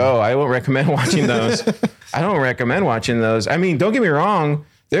episodes. Dude, no, I won't recommend watching those. I don't recommend watching those. I mean, don't get me wrong.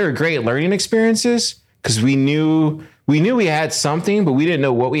 They were great learning experiences because we knew we had something, but we didn't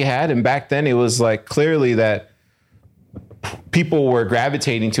know what we had. And back then it was clearly that people were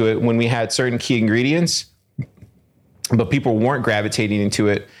gravitating to it when we had certain key ingredients, but people weren't gravitating into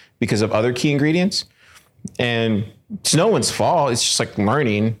it because of other key ingredients. And it's no one's fault. It's just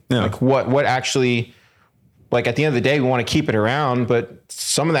learning, what actually, at the end of the day, we want to keep it around, but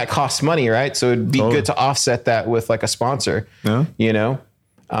some of that costs money, right? So it'd be good to offset that with a sponsor,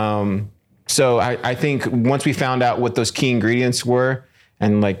 So I think once we found out what those key ingredients were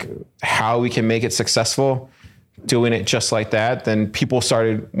and how we can make it successful, doing it just like that, then people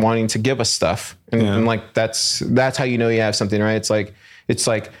started wanting to give us stuff. And that's how you have something, right? It's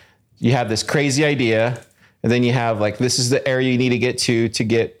like you have this crazy idea and then you have this is the area you need to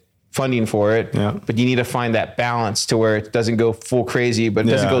get funding for it, but you need to find that balance to where it doesn't go full crazy, but it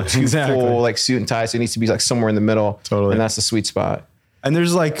doesn't go too full suit and tie. So it needs to be somewhere in the middle. Totally. And that's the sweet spot. And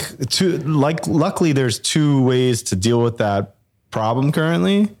there's luckily there's two ways to deal with that problem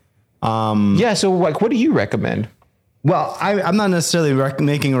currently. So what do you recommend? Well, I'm not necessarily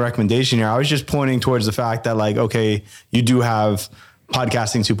making a recommendation here. I was just pointing towards the fact that okay, you do have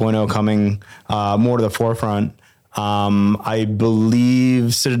podcasting 2.0 coming more to the forefront. I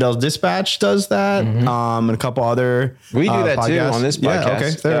believe Citadel's Dispatch does that. And a couple other we do that podcasts. too on this podcast. Yeah, okay,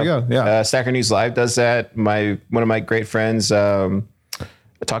 there we go. Yeah, Stacker News Live does that. One of my great friends,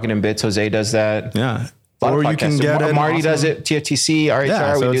 Talking in Bits, Jose does that. Yeah, A lot Or of you can podcasts. get an Marty does awesome- it. TFTC, RHR,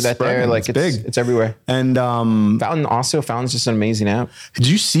 Yeah, so we do it's that there. spreading. Like It's big. it's everywhere. And Fountain's just an amazing app. did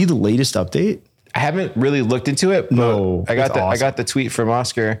you see the latest update? I haven't really looked into it. But No, I got it's awesome. I got the tweet from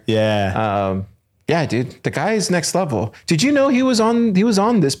Oscar. Yeah. Yeah, dude, the guy is next level. Did you know he was on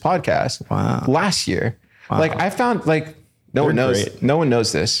this podcast last year? Like I found like no one knows. Great. No one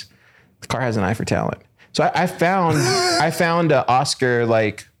knows this. The car has an eye for talent. So I found Oscar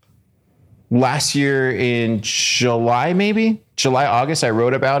like last year in July, August. I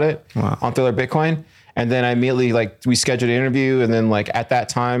wrote about it on Thriller Bitcoin, and then I immediately we scheduled an interview, and then at that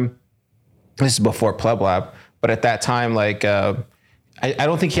time, this is before Pleb Lab, but at that time I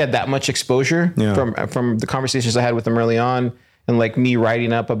don't think he had that much exposure from the conversations I had with him early on, and me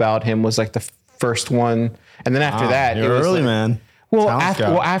writing up about him was the first one, and then after that, you're it was early, man. Well,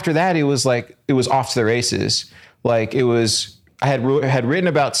 after that, it was off to the races. I had written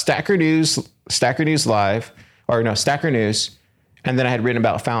about Stacker News Live, Stacker News, and then I had written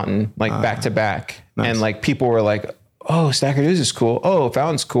about Fountain back to back, nice. And people were like, "Oh, Stacker News is cool. Oh,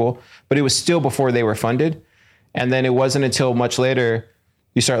 Fountain's cool," but it was still before they were funded, and then it wasn't until much later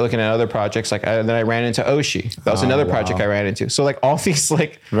you start looking at other projects. Then I ran into Oshi. That was another project I ran into. So all these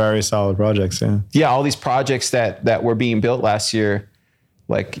very solid projects. Yeah. All these projects that were being built last year.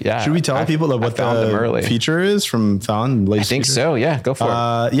 Should we tell people what the feature is from Fountain? I think so. Yeah. Go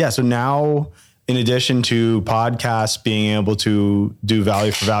for it. So now in addition to podcasts being able to do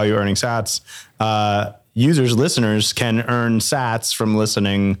value for value earning sats, listeners can earn sats from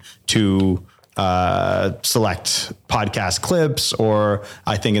listening to select podcast clips, or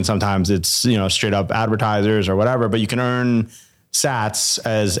I think and sometimes it's straight up advertisers or whatever, but you can earn sats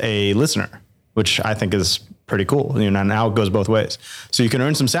as a listener, which I think is pretty cool. Now it goes both ways. So you can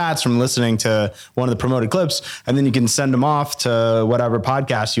earn some sats from listening to one of the promoted clips, and then you can send them off to whatever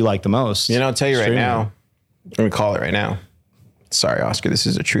podcast you like the most. I'll tell you right now, let me call it right now. Sorry, Oscar, this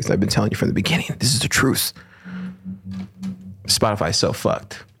is the truth. I've been telling you from the beginning. This is the truth. Spotify's so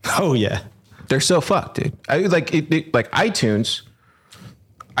fucked. Oh yeah. They're so fucked, dude. iTunes,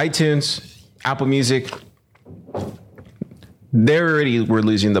 Apple Music, we're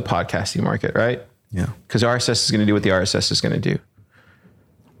losing the podcasting market, right? Yeah. Because RSS is going to do what the RSS is going to do.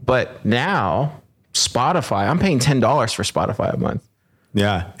 But now Spotify, I'm paying $10 for Spotify a month.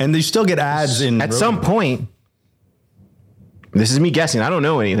 Yeah. And they still get ads in. At some point, this is me guessing, I don't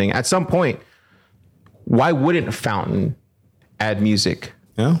know anything. At some point, why wouldn't Fountain add music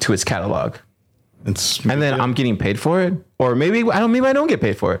to its catalog? And then I'm getting paid for it, or maybe I don't get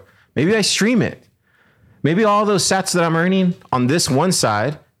paid for it. Maybe I stream it. Maybe all those sats that I'm earning on this one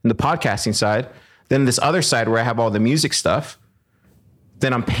side, in the podcasting side, then this other side where I have all the music stuff,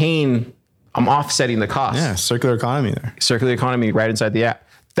 then I'm offsetting the cost. Yeah, circular economy there. Circular economy right inside the app.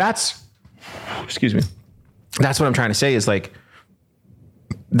 That's what I'm trying to say is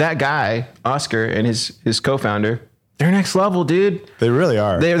that guy, Oscar, and his co-founder, they're next level, dude. They really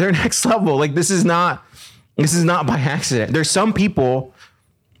are. They're next level. This is not by accident. There's some people,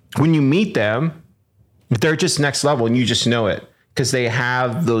 when you meet them, they're just next level and you just know it because they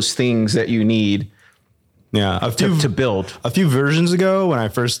have those things that you need. Yeah, to build. A few versions ago, when I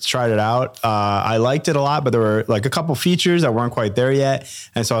first tried it out, I liked it a lot, but there were a couple features that weren't quite there yet,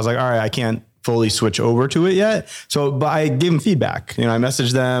 and so I was like, all right, I can't fully switch over to it yet. So, but I gave them feedback. I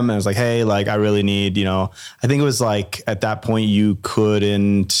messaged them and I was like, hey, I really need, I think it was at that point you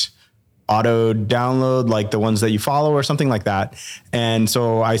couldn't auto download the ones that you follow or something like that. And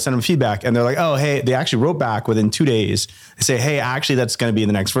so I sent them feedback and they're like, oh, hey, they actually wrote back within 2 days. They say, hey, actually that's going to be in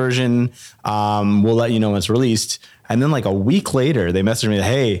the next version. We'll let you know when it's released. And then a week later, they messaged me,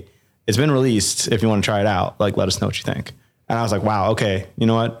 hey, it's been released. If you want to try it out, let us know what you think. And I was like, wow, okay. You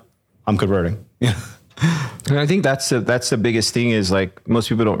know what? I'm converting. Yeah. And I think that's the biggest thing is most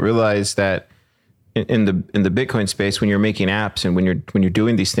people don't realize that in the Bitcoin space, when you're making apps and when you're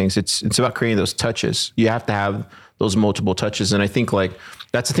doing these things, it's about creating those touches. You have to have those multiple touches. And I think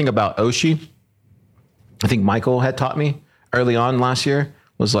that's the thing about Oshi. I think Michael had taught me early on last year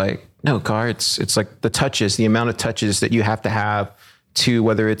was no, Car, it's the touches, the amount of touches that you have to have to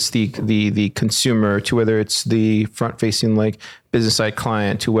whether it's the consumer, to whether it's the front facing business side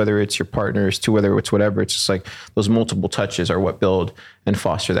client, to whether it's your partners, to whether it's whatever. It's just those multiple touches are what build and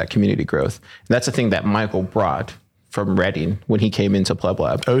foster that community growth. And that's the thing that Michael brought from Reading when he came into Pleb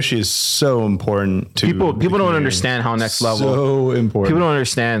Lab. Oshi is so important to people don't understand how next level. So important. People don't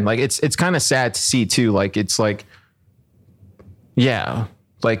understand. It's kind of sad to see too.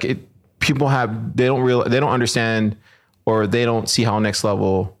 People they don't understand, or they don't see how next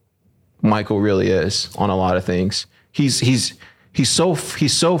level Michael really is on a lot of things. He's so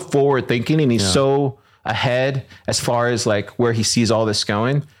forward thinking, and he's so ahead as far as like where he sees all this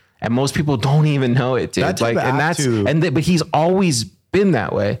going. And most people don't even know it, dude. Like, and that's, but he's always been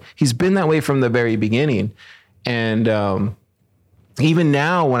that way. He's been that way from the very beginning. And, even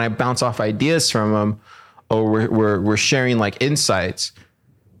now when I bounce off ideas from him, or we're sharing like insights.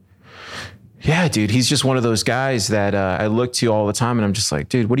 Yeah, dude, he's just one of those guys that I look to all the time, and I'm just like,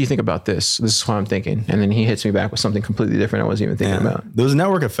 dude, what do you think about this? This is what I'm thinking. And then he hits me back with something completely different I wasn't even thinking about. Those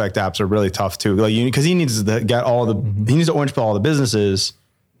network effect apps are really tough too. Like, because he needs to get he needs to orange pill all the businesses,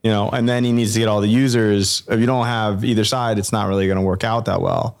 you know, and then he needs to get all the users. If you don't have either side, it's not really going to work out that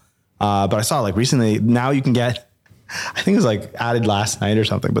well. But I saw like recently, now you can get, I think it was like added last night or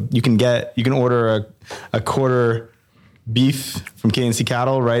something, but you can order a quarter beef from KNC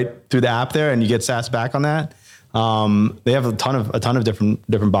Cattle right through the app there, and you get sats back on that. They have a ton of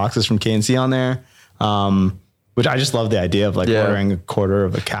different boxes from KNC on there, which I just love the idea of like ordering a quarter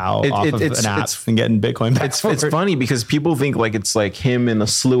of a cow off of an app and getting Bitcoin back. It's funny because people think like it's like him and a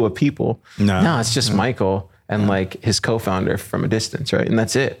slew of people. No, it's just Michael and like his co-founder from a distance, right? And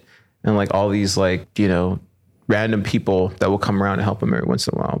that's it. And like all these like, you know, random people that will come around and help him every once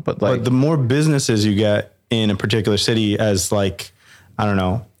in a while. But the more businesses you get in a particular city as like, I don't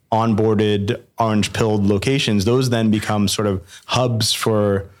know, onboarded orange pilled locations, those then become sort of hubs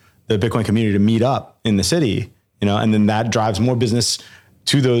for the Bitcoin community to meet up in the city, you know, and then that drives more business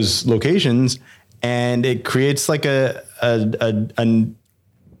to those locations, and it creates like a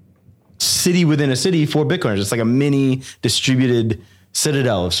city within a city for Bitcoiners. It's like a mini distributed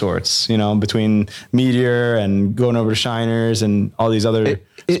citadel of sorts, you know, between Meteor and going over to Shiners and all these other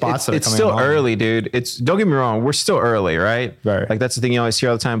spots that are coming. It's still early, dude. Don't get me wrong, we're still early, right? Right. Like that's the thing you always hear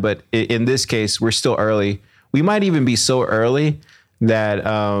all the time, but in this case, we're still early. We might even be so early that,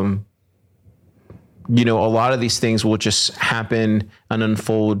 you know, a lot of these things will just happen and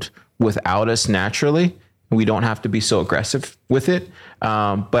unfold without us naturally. We don't have to be so aggressive with it.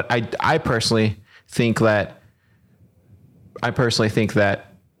 But I personally think that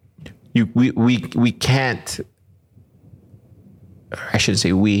we can't, I shouldn't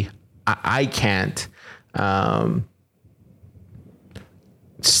say I can't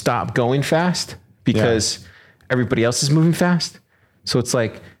stop going fast because everybody else is moving fast. So it's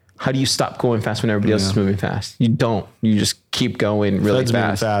like, how do you stop going fast when everybody else is moving fast? You don't. You just keep going really fast.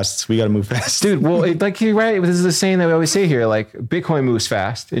 Moving fast. We got to move fast. Dude, well, like you're right. This is the saying that we always say here. Like Bitcoin moves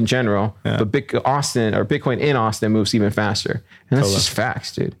fast in general, but Bitcoin in Austin moves even faster. And that's just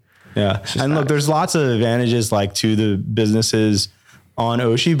facts, dude. Yeah. And look, there's lots of advantages like to the businesses on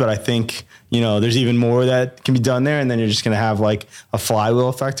Oshi, but I think, you know, there's even more that can be done there. And then you're just going to have like a flywheel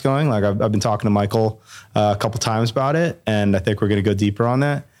effect going. Like I've been talking to Michael a couple times about it, and I think we're going to go deeper on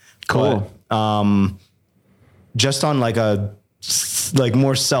that. Cool. But, just on like a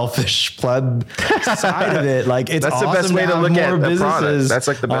more selfish pleb side of it, like it's that's awesome the best way to look at the product. That's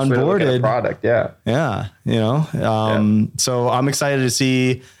like the best way to look at the product. Yeah. Yeah. You know, so I'm excited to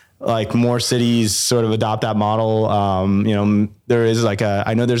see like more cities sort of adopt that model. You know, there is like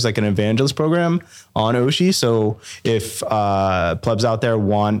I know there's like an evangelist program on Oshi. So if plebs out there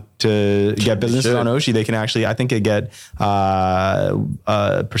want to get businesses on Oshi, they can actually, I think they get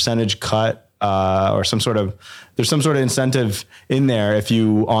a percentage cut or there's some sort of incentive in there if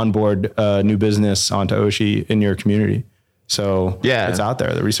you onboard a new business onto Oshi in your community. So it's out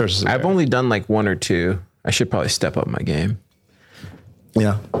there. The resources are I've only done like one or two. I should probably step up my game.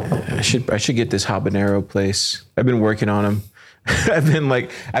 Yeah. I should get this habanero place. I've been working on them. I've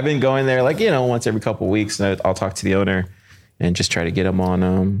been going there like, you know, once every couple of weeks, and I'll talk to the owner and just try to get them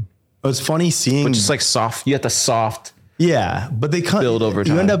on. It's funny seeing, but just like soft, you have the soft. Yeah. But they build over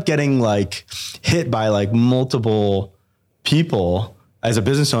time. You end up getting like hit by like multiple people as a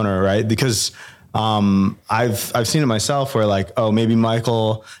business owner, right? Because I've seen it myself where like, oh, maybe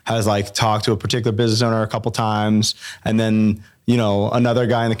Michael has like talked to a particular business owner a couple times, and then, you know, another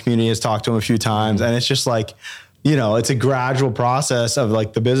guy in the community has talked to him a few times. And it's just like, you know, it's a gradual process of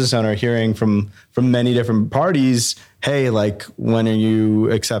like the business owner hearing from many different parties. Hey, like, when are you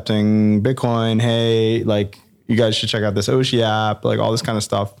accepting Bitcoin? Hey, like, you guys should check out this Oshi app, like all this kind of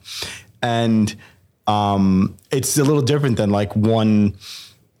stuff. And it's a little different than like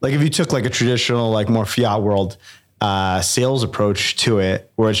like if you took like a traditional, like more fiat world sales approach to it,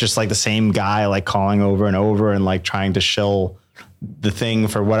 where it's just like the same guy like calling over and over and like trying to shill the thing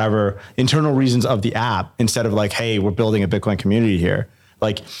for whatever internal reasons of the app, instead of like, hey, we're building a Bitcoin community here.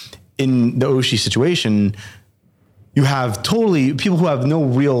 Like in the Oshi situation, you have totally people who have no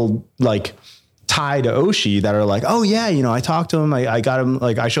real like tie to Oshi that are like, oh yeah, you know, I talked to him, I got him,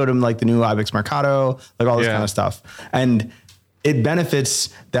 like I showed him like the new IBEX Mercado, like all this kind of stuff. And it benefits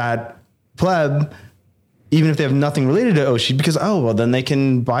that pleb even if they have nothing related to Oshi, because, then they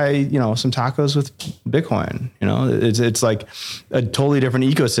can buy, some tacos with Bitcoin. It's like a totally different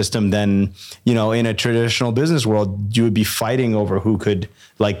ecosystem than, in a traditional business world, you would be fighting over who could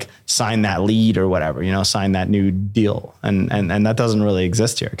like sign that lead or whatever, sign that new deal. And that doesn't really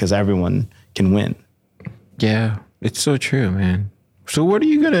exist here because everyone can win. Yeah, it's so true, man. So what are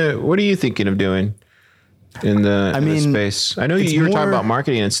you thinking of doing in the space? I know you were talking about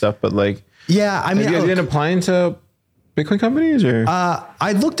marketing and stuff, but like, yeah, I mean, have you been applying to Bitcoin companies or?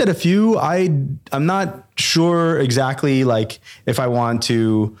 I looked at a few. I'm not sure exactly like if I want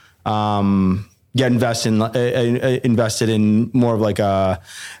to get invested in more of like a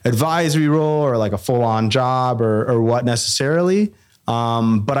advisory role or like a full on job or what necessarily.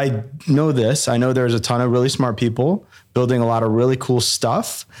 But I know this. I know there's a ton of really smart people building a lot of really cool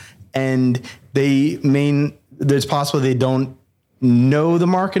stuff, and it's possible they don't know the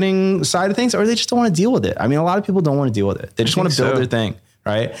marketing side of things, or they just don't want to deal with it. I mean, a lot of people don't want to deal with it. They just want to build their thing,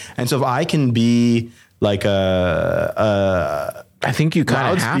 right? And so if I can be like I think you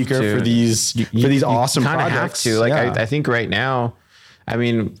kind of have to for these awesome projects. Have to. Like I think right now, I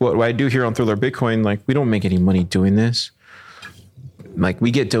mean, what I do here on Thriller Bitcoin, like we don't make any money doing this. Like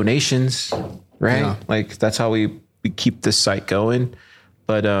we get donations, right? Yeah. Like that's how we keep this site going.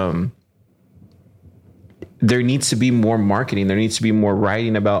 But there needs to be more marketing. There needs to be more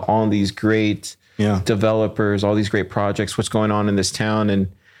writing about all these great developers, all these great projects, what's going on in this town.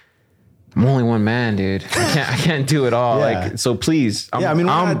 And I'm only one man, dude. I can't do it all. Yeah. Like, so please,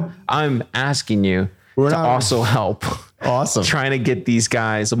 I'm asking you to also help. Awesome. Trying to get these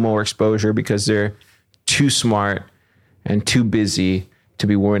guys more exposure because they're too smart and too busy to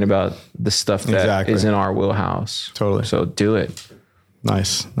be worrying about the stuff that is in our wheelhouse. Totally. So do it.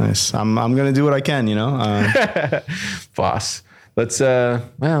 Nice. I'm going to do what I can, Boss. Let's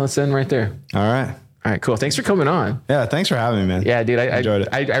end right there. All right, cool. Thanks for coming on. Yeah. Thanks for having me, man. Yeah, dude. I enjoyed it.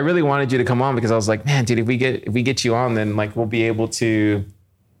 I really wanted you to come on because I was like, man, dude, if we get you on, then like, we'll be able to,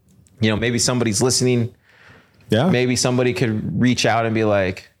 maybe somebody's listening. Yeah. Maybe somebody could reach out and be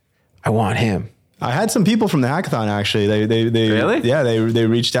like, I want him. I had some people from the hackathon actually. They really? Yeah, they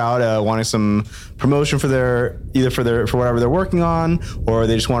reached out wanting some promotion for whatever they're working on, or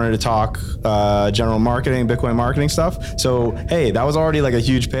they just wanted to talk general marketing, Bitcoin marketing stuff. So hey, that was already like a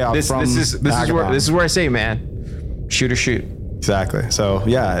huge payoff. This is where I say, man, shoot or shoot. Exactly. So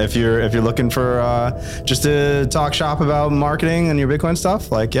yeah, if you're looking for just to talk shop about marketing and your Bitcoin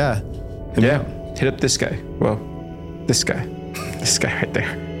stuff, like hit up this guy. Well, this guy right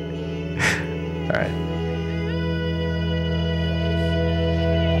there. All right.